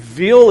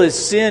reveal his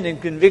sin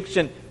and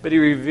conviction, but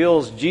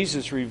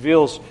Jesus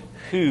reveals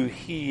who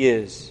he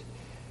is.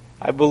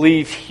 I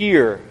believe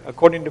here,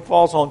 according to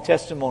Paul's own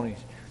testimonies,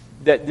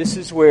 that this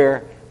is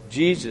where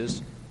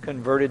Jesus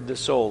converted the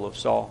soul of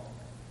Saul,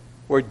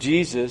 where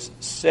Jesus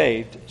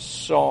saved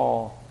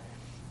Saul.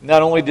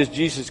 Not only does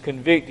Jesus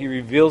convict, he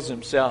reveals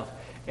himself.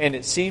 And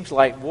it seems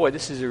like, boy,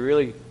 this is a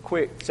really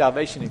quick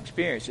salvation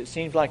experience. It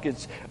seems like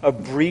it's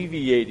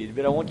abbreviated.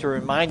 But I want to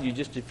remind you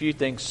just a few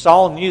things.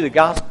 Saul knew the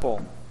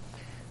gospel.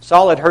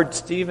 Saul had heard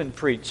Stephen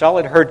preach. Saul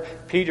had heard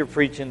Peter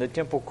preach in the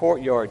temple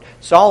courtyard.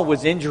 Saul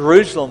was in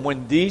Jerusalem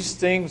when these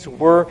things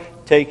were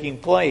taking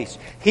place.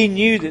 He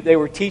knew that they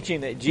were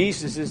teaching that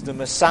Jesus is the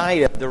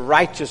Messiah, the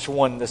righteous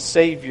one, the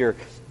Savior,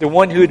 the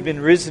one who had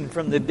been risen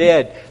from the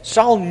dead.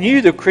 Saul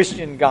knew the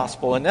Christian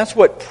gospel, and that's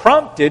what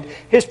prompted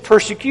his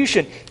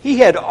persecution. He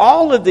had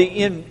all of the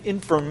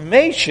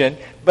information,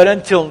 but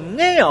until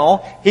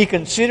now, he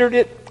considered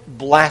it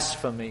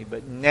blasphemy.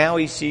 But now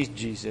he sees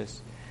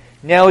Jesus.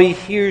 Now he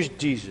hears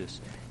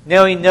Jesus.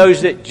 Now he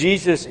knows that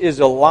Jesus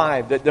is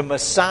alive, that the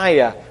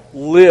Messiah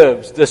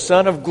lives, the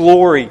Son of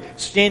Glory,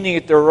 standing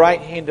at the right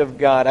hand of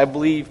God. I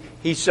believe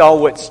he saw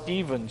what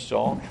Stephen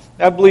saw.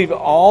 I believe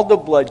all the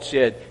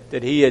bloodshed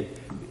that he had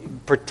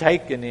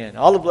partaken in,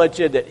 all the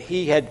bloodshed that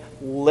he had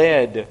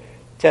led,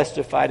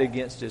 testified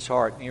against his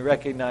heart. And he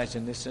recognized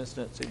in this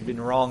instance he'd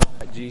been wrong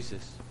about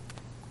Jesus.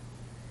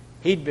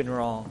 He'd been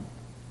wrong.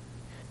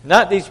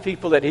 Not these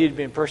people that he had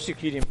been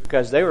persecuting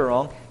because they were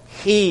wrong.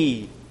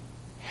 He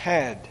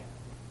had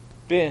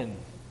been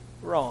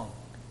wrong.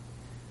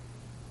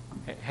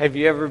 Have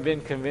you ever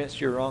been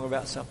convinced you're wrong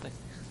about something?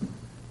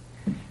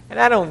 And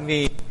I don't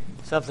mean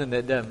something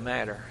that doesn't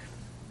matter.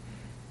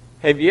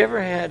 Have you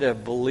ever had a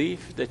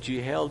belief that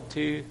you held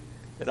to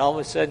that all of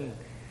a sudden,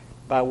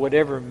 by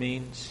whatever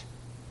means,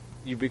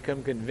 you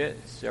become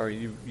convinced, or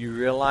you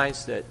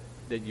realize that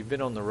you've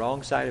been on the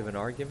wrong side of an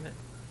argument,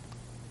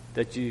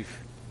 that you've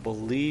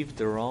believed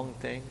the wrong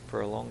thing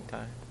for a long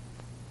time.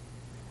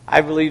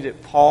 I believe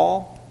that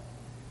Paul,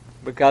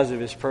 because of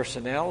his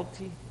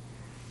personality,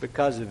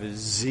 because of his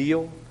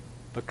zeal,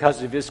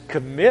 because of his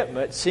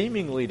commitment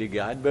seemingly to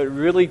God, but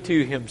really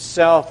to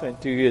himself and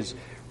to his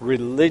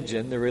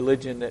religion, the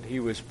religion that he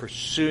was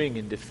pursuing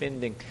and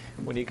defending,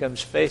 when he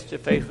comes face to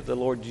face with the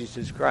Lord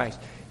Jesus Christ,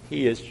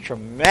 he is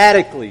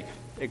traumatically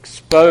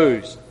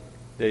exposed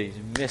that he's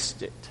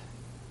missed it,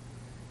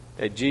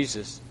 that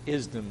Jesus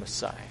is the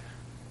Messiah.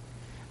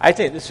 I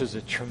think this was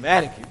a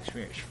traumatic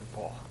experience for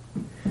Paul.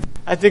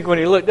 I think when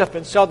he looked up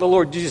and saw the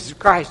Lord Jesus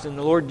Christ and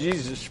the Lord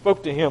Jesus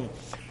spoke to him,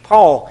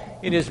 Paul,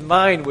 in his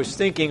mind, was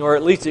thinking, or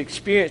at least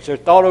experienced or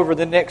thought over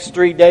the next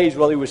 3 days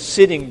while he was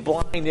sitting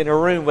blind in a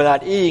room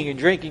without eating and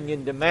drinking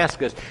in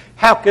Damascus,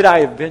 how could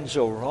I have been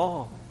so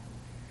wrong?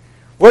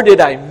 Where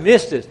did I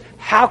miss this?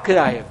 How could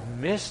I have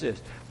missed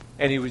this?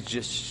 And he was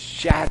just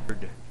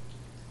shattered,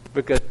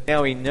 because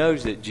now he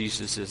knows that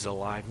Jesus is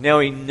alive. Now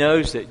he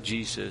knows that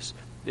Jesus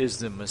is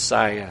the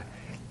Messiah.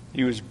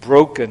 He was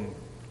broken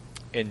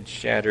and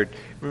shattered.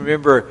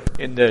 Remember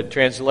in the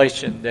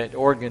translation that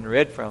Oregon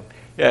read from,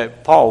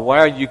 Paul, why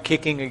are you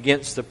kicking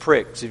against the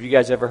pricks? Have you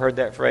guys ever heard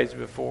that phrase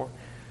before?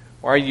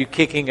 Why are you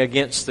kicking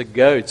against the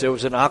goads? There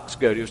was an ox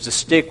goad. It was a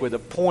stick with a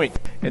point,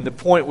 and the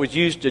point was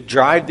used to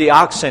drive the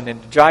oxen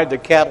and to drive the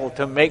cattle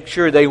to make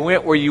sure they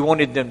went where you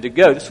wanted them to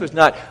go. This was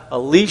not a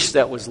leash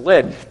that was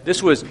led.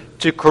 This was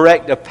to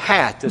correct a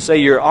path, to say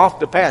you're off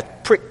the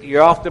path, prick,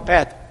 you're off the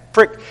path,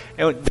 prick.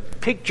 And the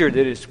picture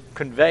that is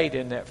conveyed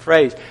in that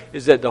phrase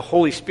is that the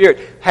Holy Spirit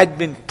had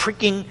been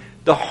pricking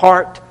the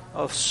heart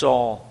of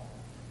Saul.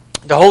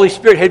 The Holy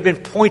Spirit had been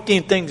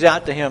pointing things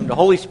out to him. The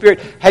Holy Spirit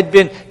had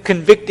been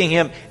convicting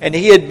him, and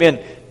he had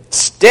been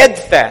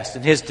steadfast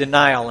in his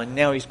denial, and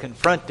now he's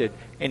confronted,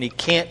 and he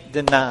can't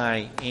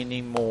deny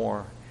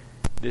anymore.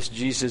 This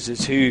Jesus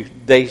is who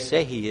they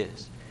say he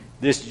is.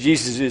 This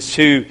Jesus is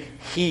who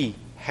he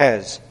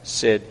has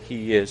said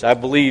he is. I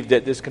believe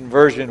that this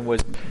conversion was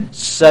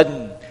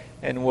sudden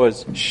and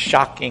was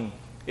shocking.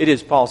 It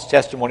is Paul's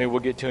testimony we'll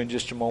get to in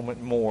just a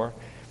moment more.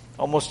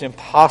 Almost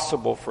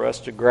impossible for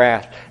us to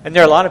grasp. And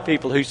there are a lot of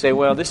people who say,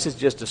 well, this is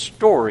just a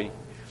story.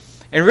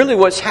 And really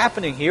what's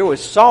happening here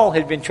was Saul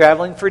had been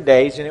traveling for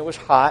days, and it was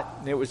hot,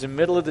 and it was the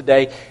middle of the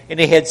day, and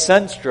he had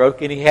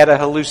sunstroke, and he had a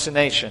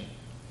hallucination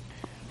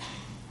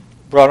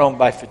brought on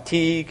by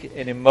fatigue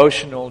and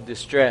emotional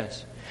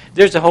distress.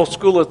 There's a whole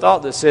school of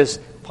thought that says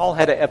Paul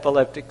had an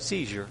epileptic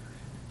seizure.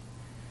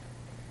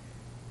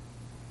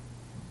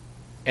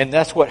 And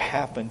that's what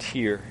happened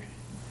here.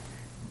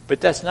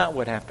 But that's not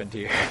what happened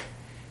here.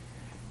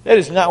 That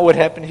is not what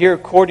happened here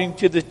according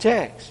to the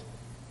text.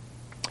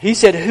 He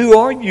said, "Who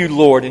are you,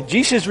 Lord?" And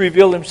Jesus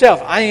revealed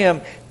himself. I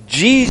am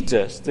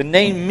Jesus. The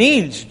name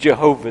means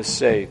Jehovah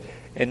saved.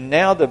 And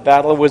now the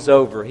battle was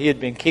over. He had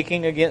been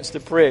kicking against the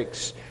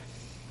pricks.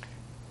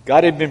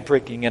 God had been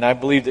pricking, and I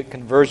believe that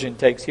conversion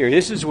takes here.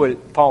 This is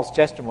what Paul's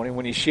testimony,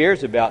 when he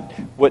shares about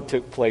what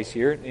took place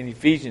here in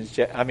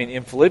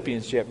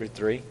Philippians chapter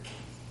 3.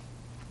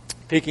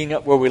 Picking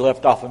up where we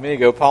left off a minute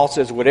ago, Paul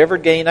says, "Whatever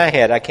gain I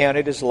had, I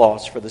counted as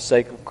loss for the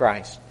sake of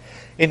Christ.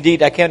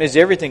 Indeed, I count as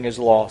everything as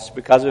loss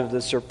because of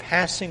the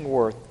surpassing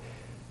worth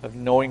of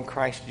knowing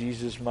Christ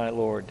Jesus my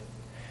Lord.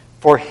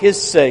 For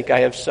His sake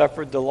I have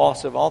suffered the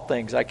loss of all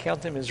things. I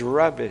count them as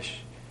rubbish,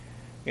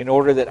 in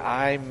order that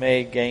I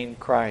may gain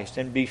Christ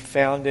and be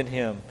found in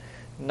Him,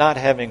 not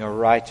having a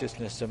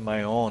righteousness of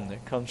my own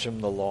that comes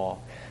from the law,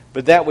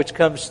 but that which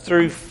comes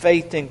through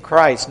faith in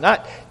Christ."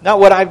 Not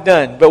what I've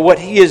done, but what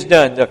He has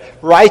done. The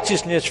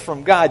righteousness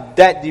from God,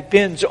 that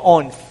depends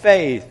on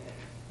faith,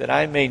 that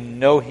I may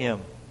know Him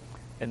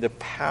and the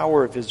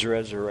power of His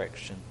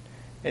resurrection,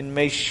 and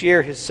may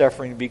share His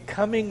suffering,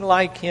 becoming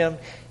like Him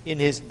in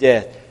His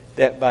death,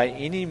 that by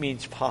any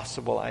means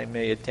possible I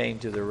may attain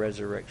to the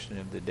resurrection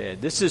of the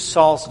dead. This is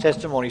Saul's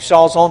testimony,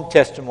 Saul's own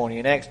testimony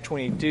in Acts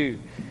 22.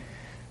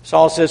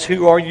 Saul says,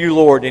 "Who are you,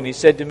 Lord?" And he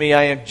said to me,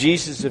 "I am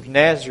Jesus of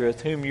Nazareth,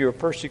 whom you are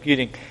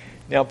persecuting."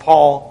 Now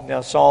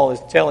Saul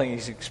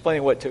he's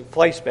explaining what took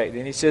place back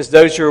then. He says,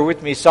 "Those who were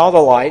with me saw the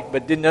light,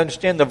 but didn't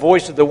understand the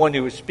voice of the one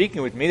who was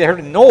speaking with me." They heard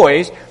a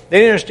noise, they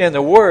didn't understand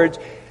the words.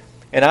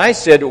 "And I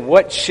said,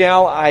 'What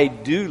shall I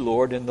do,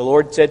 Lord?' And the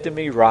Lord said to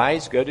me,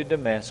 'Rise, go to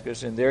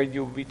Damascus, and there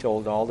you will be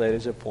told all that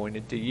is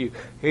appointed to you.'"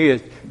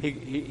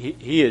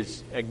 He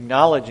is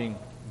acknowledging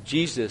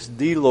Jesus,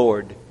 the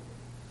Lord,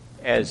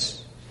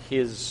 as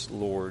His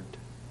Lord.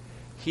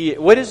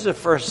 What is the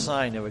first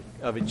sign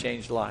of a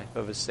changed life,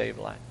 of a saved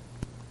life?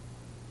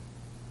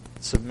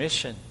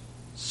 Submission,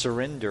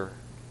 surrender.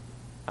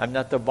 I'm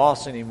not the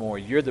boss anymore.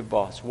 You're the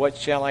boss. What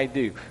shall I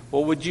do?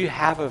 What would you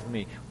have of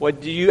me?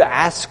 What do you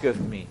ask of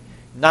me?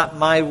 Not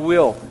my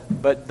will,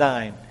 but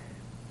thine.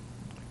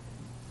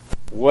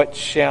 What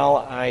shall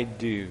I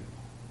do?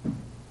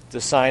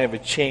 The sign of a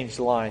changed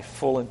life,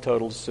 full and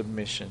total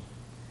submission.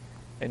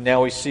 And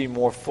now we see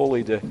more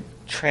fully the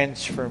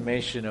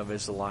transformation of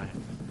his life.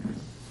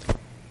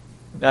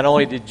 Not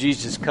only did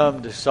Jesus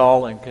come to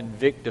Saul and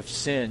convict of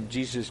sin,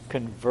 Jesus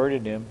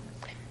converted him.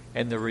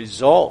 And the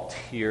result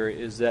here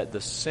is that the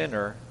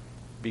sinner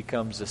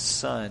becomes a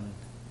son.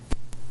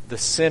 The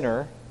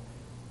sinner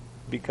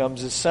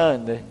becomes a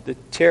son. The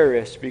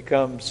terrorist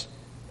becomes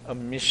a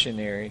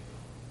missionary.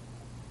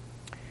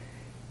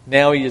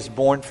 Now he is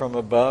born from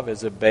above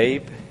as a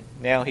babe.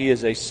 Now he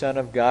is a son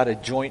of God, a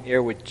joint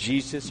heir with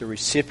Jesus, a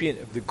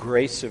recipient of the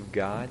grace of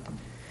God.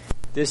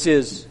 This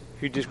is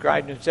who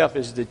described himself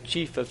as the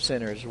chief of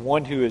sinners,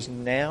 one who has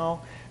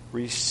now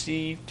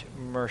received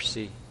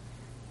mercy.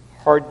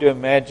 Hard to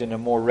imagine a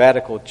more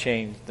radical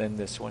change than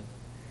this one.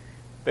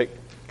 But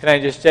can I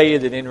just tell you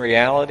that in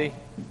reality,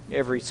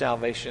 every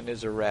salvation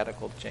is a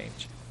radical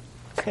change.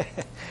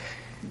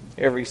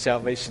 Every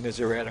salvation is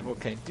a radical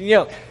change. You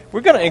know,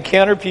 we're going to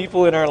encounter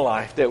people in our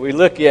life that we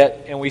look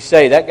at and we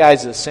say, that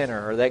guy's a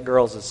sinner or that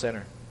girl's a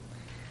sinner.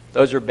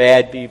 Those are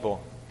bad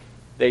people.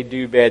 They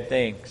do bad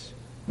things.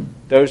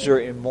 Those are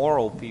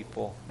immoral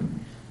people.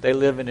 They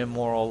live an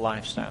immoral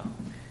lifestyle.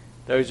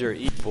 Those are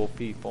evil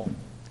people.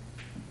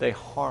 They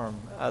harm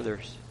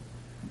others.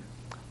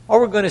 Or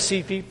we're going to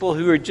see people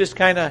who are just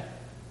kind of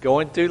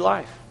going through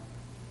life.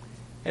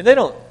 And they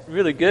don't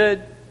really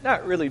good,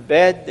 not really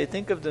bad. They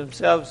think of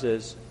themselves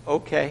as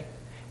okay.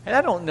 And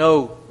I don't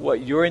know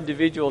what your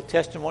individual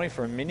testimony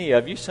for many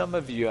of you, some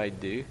of you I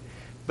do.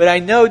 But I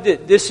know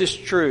that this is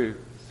true,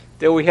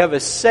 that we have a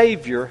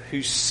Savior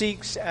who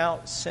seeks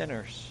out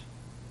sinners.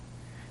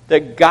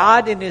 That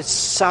God in His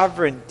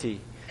sovereignty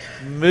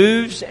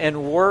moves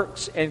and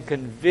works and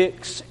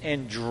convicts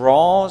and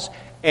draws,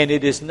 and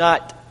it is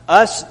not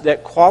us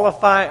that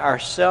qualify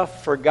ourselves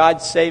for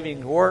God's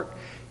saving work.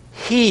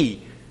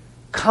 He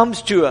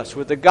comes to us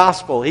with the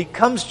gospel. He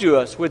comes to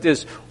us with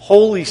His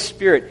Holy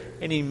Spirit,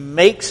 and He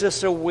makes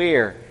us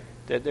aware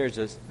that there's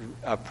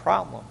a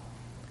problem,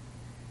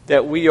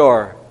 that we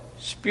are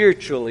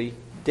spiritually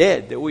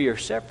dead, that we are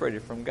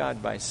separated from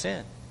God by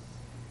sin.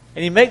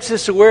 And He makes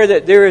us aware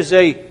that there is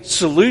a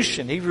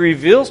solution. He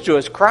reveals to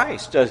us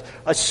Christ,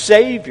 a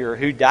Savior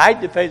who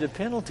died to pay the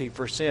penalty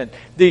for sin.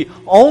 The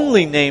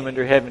only name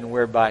under heaven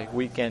whereby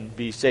we can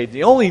be saved.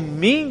 The only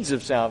means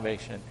of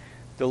salvation.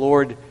 The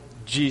Lord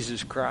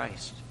Jesus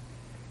Christ.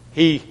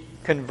 He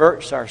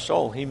converts our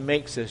soul. He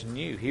makes us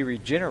new. He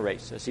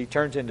regenerates us. He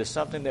turns into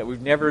something that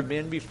we've never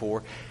been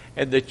before.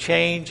 And the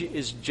change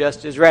is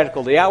just as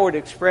radical. The outward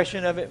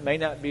expression of it may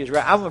not be as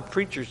radical. I'm a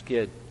preacher's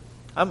kid.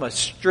 I'm a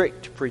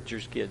strict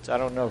preacher's kid. I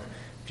don't know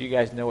if you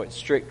guys know what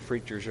strict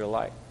preachers are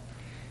like.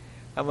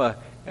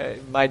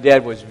 My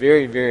dad was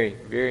very, very,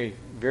 very,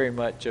 very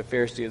much a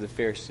Pharisee of the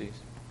Pharisees.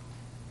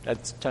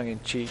 That's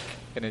tongue-in-cheek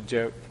and a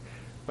joke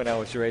when I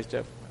was raised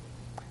up.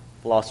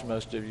 Lost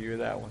most of you with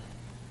that one.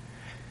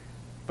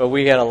 But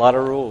we had a lot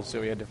of rules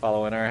that we had to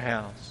follow in our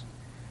house.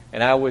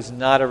 And I was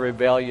not a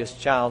rebellious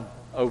child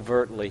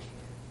overtly,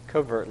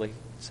 covertly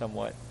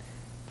somewhat.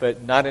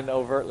 But not an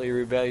overtly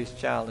rebellious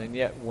child. And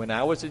yet, when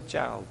I was a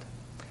child,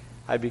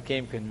 I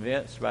became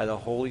convinced by the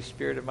Holy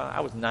Spirit of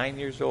I was 9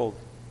 years old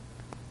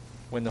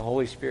when the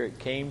Holy Spirit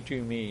came to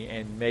me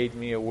and made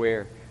me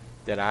aware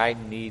that I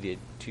needed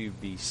to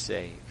be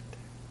saved.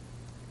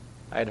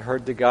 I had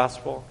heard the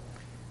gospel.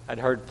 I'd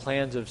heard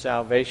plans of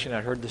salvation.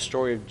 I'd heard the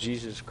story of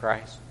Jesus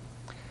Christ.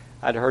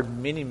 I'd heard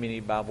many,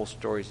 many Bible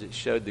stories that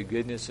showed the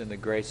goodness and the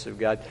grace of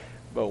God.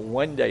 But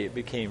one day it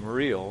became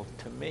real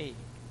to me.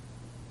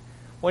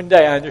 One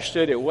day I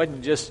understood it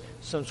wasn't just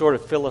some sort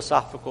of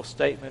philosophical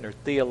statement or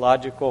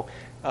theological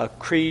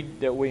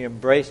creed that we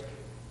embraced.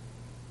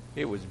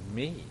 It was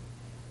me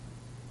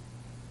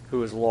who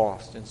was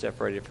lost and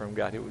separated from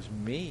God. It was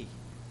me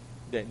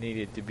that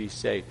needed to be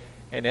saved.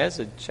 And as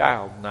a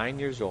child, 9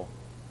 years old,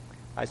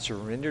 I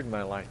surrendered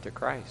my life to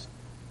Christ.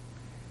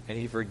 And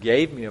He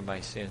forgave me of my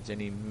sins. And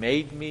He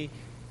made me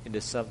into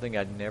something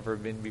I'd never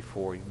been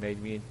before. He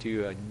made me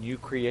into a new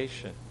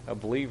creation, a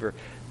believer.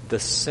 The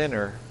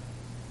sinner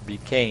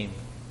became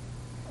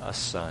a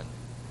son.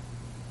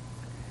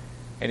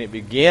 And it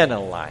began a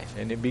life.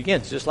 And it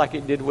begins just like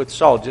it did with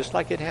Saul, just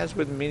like it has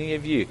with many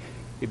of you.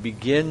 It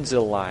begins a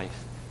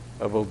life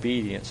of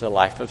obedience, a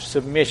life of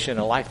submission,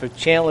 a life of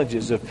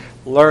challenges, of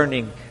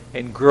learning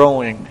and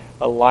growing,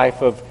 a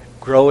life of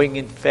growing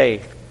in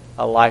faith,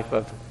 a life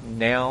of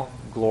now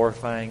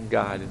glorifying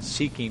God and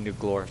seeking to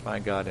glorify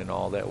God in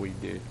all that we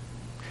do.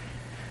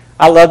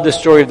 I love the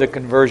story of the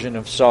conversion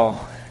of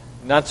Saul.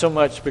 Not so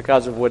much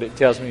because of what it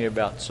tells me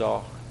about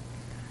Saul,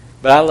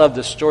 but I love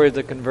the story of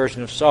the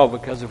conversion of Saul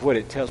because of what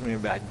it tells me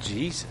about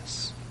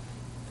Jesus.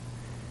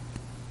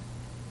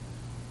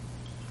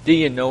 Do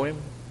you know Him?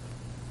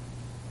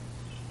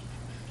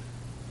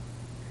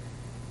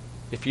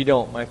 If you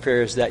don't, my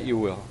prayer is that you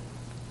will.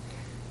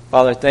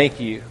 Father, thank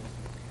you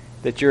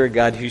that you're a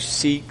God who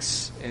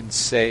seeks and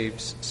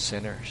saves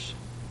sinners.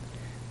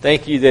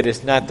 Thank you that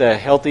it's not the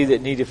healthy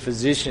that need a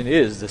physician, it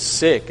is the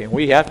sick. And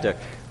we have to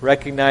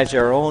recognize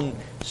our own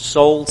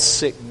soul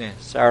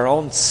sickness, our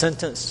own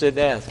sentence to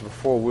death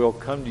before we'll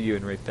come to you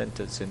in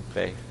repentance and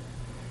faith.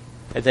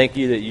 I thank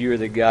you that you are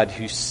the God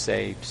who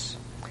saves.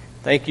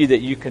 Thank you that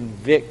you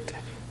convict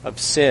of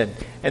sin.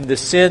 And the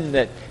sin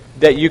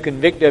that you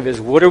convict of is,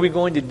 what are we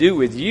going to do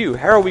with you?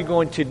 How are we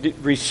going to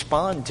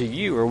respond to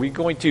you? Are we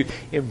going to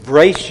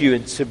embrace you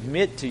and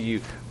submit to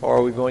you? Or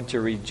are we going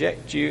to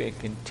reject you and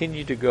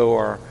continue to go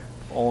our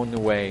own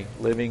way,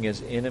 living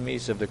as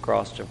enemies of the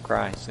cross of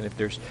Christ? And if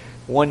there's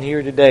one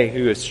here today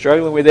who is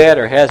struggling with that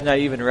or has not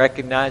even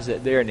recognized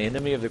that they're an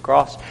enemy of the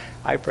cross,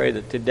 I pray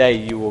that today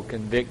you will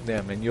convict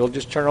them and you'll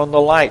just turn on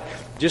the light.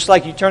 Just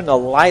like you turned the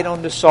light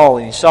on to Saul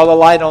and you saw the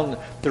light on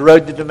the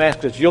road to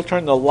Damascus, you'll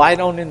turn the light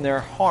on in their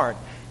heart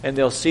and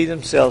they'll see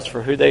themselves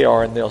for who they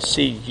are and they'll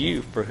see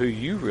you for who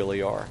you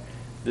really are,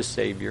 the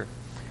Savior.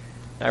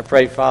 And I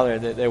pray, Father,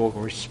 that they will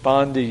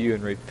respond to you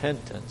in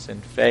repentance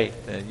and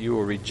faith, that you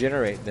will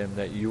regenerate them,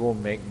 that you will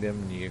make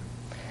them new.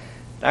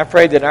 And I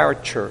pray that our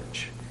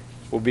church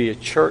will be a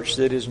church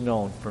that is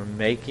known for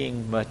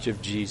making much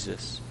of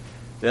Jesus.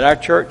 That our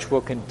church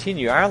will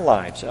continue, our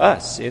lives,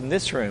 us in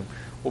this room,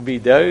 will be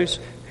those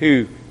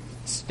who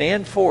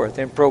stand forth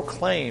and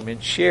proclaim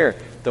and share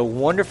the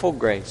wonderful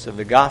grace of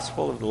the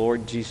gospel of the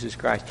Lord Jesus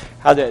Christ.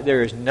 How that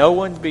there is no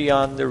one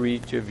beyond the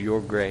reach of your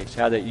grace.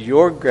 How that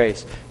your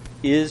grace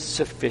is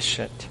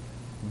sufficient.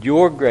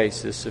 Your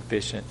grace is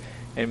sufficient.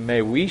 And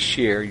may we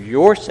share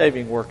your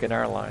saving work in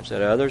our lives,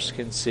 that others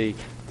can see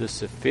the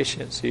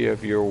sufficiency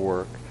of your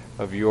work,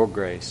 of your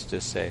grace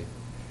to save.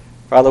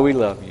 Father, we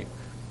love you.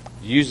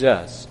 Use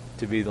us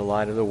to be the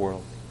light of the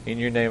world. In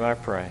your name I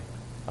pray.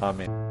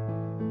 Amen.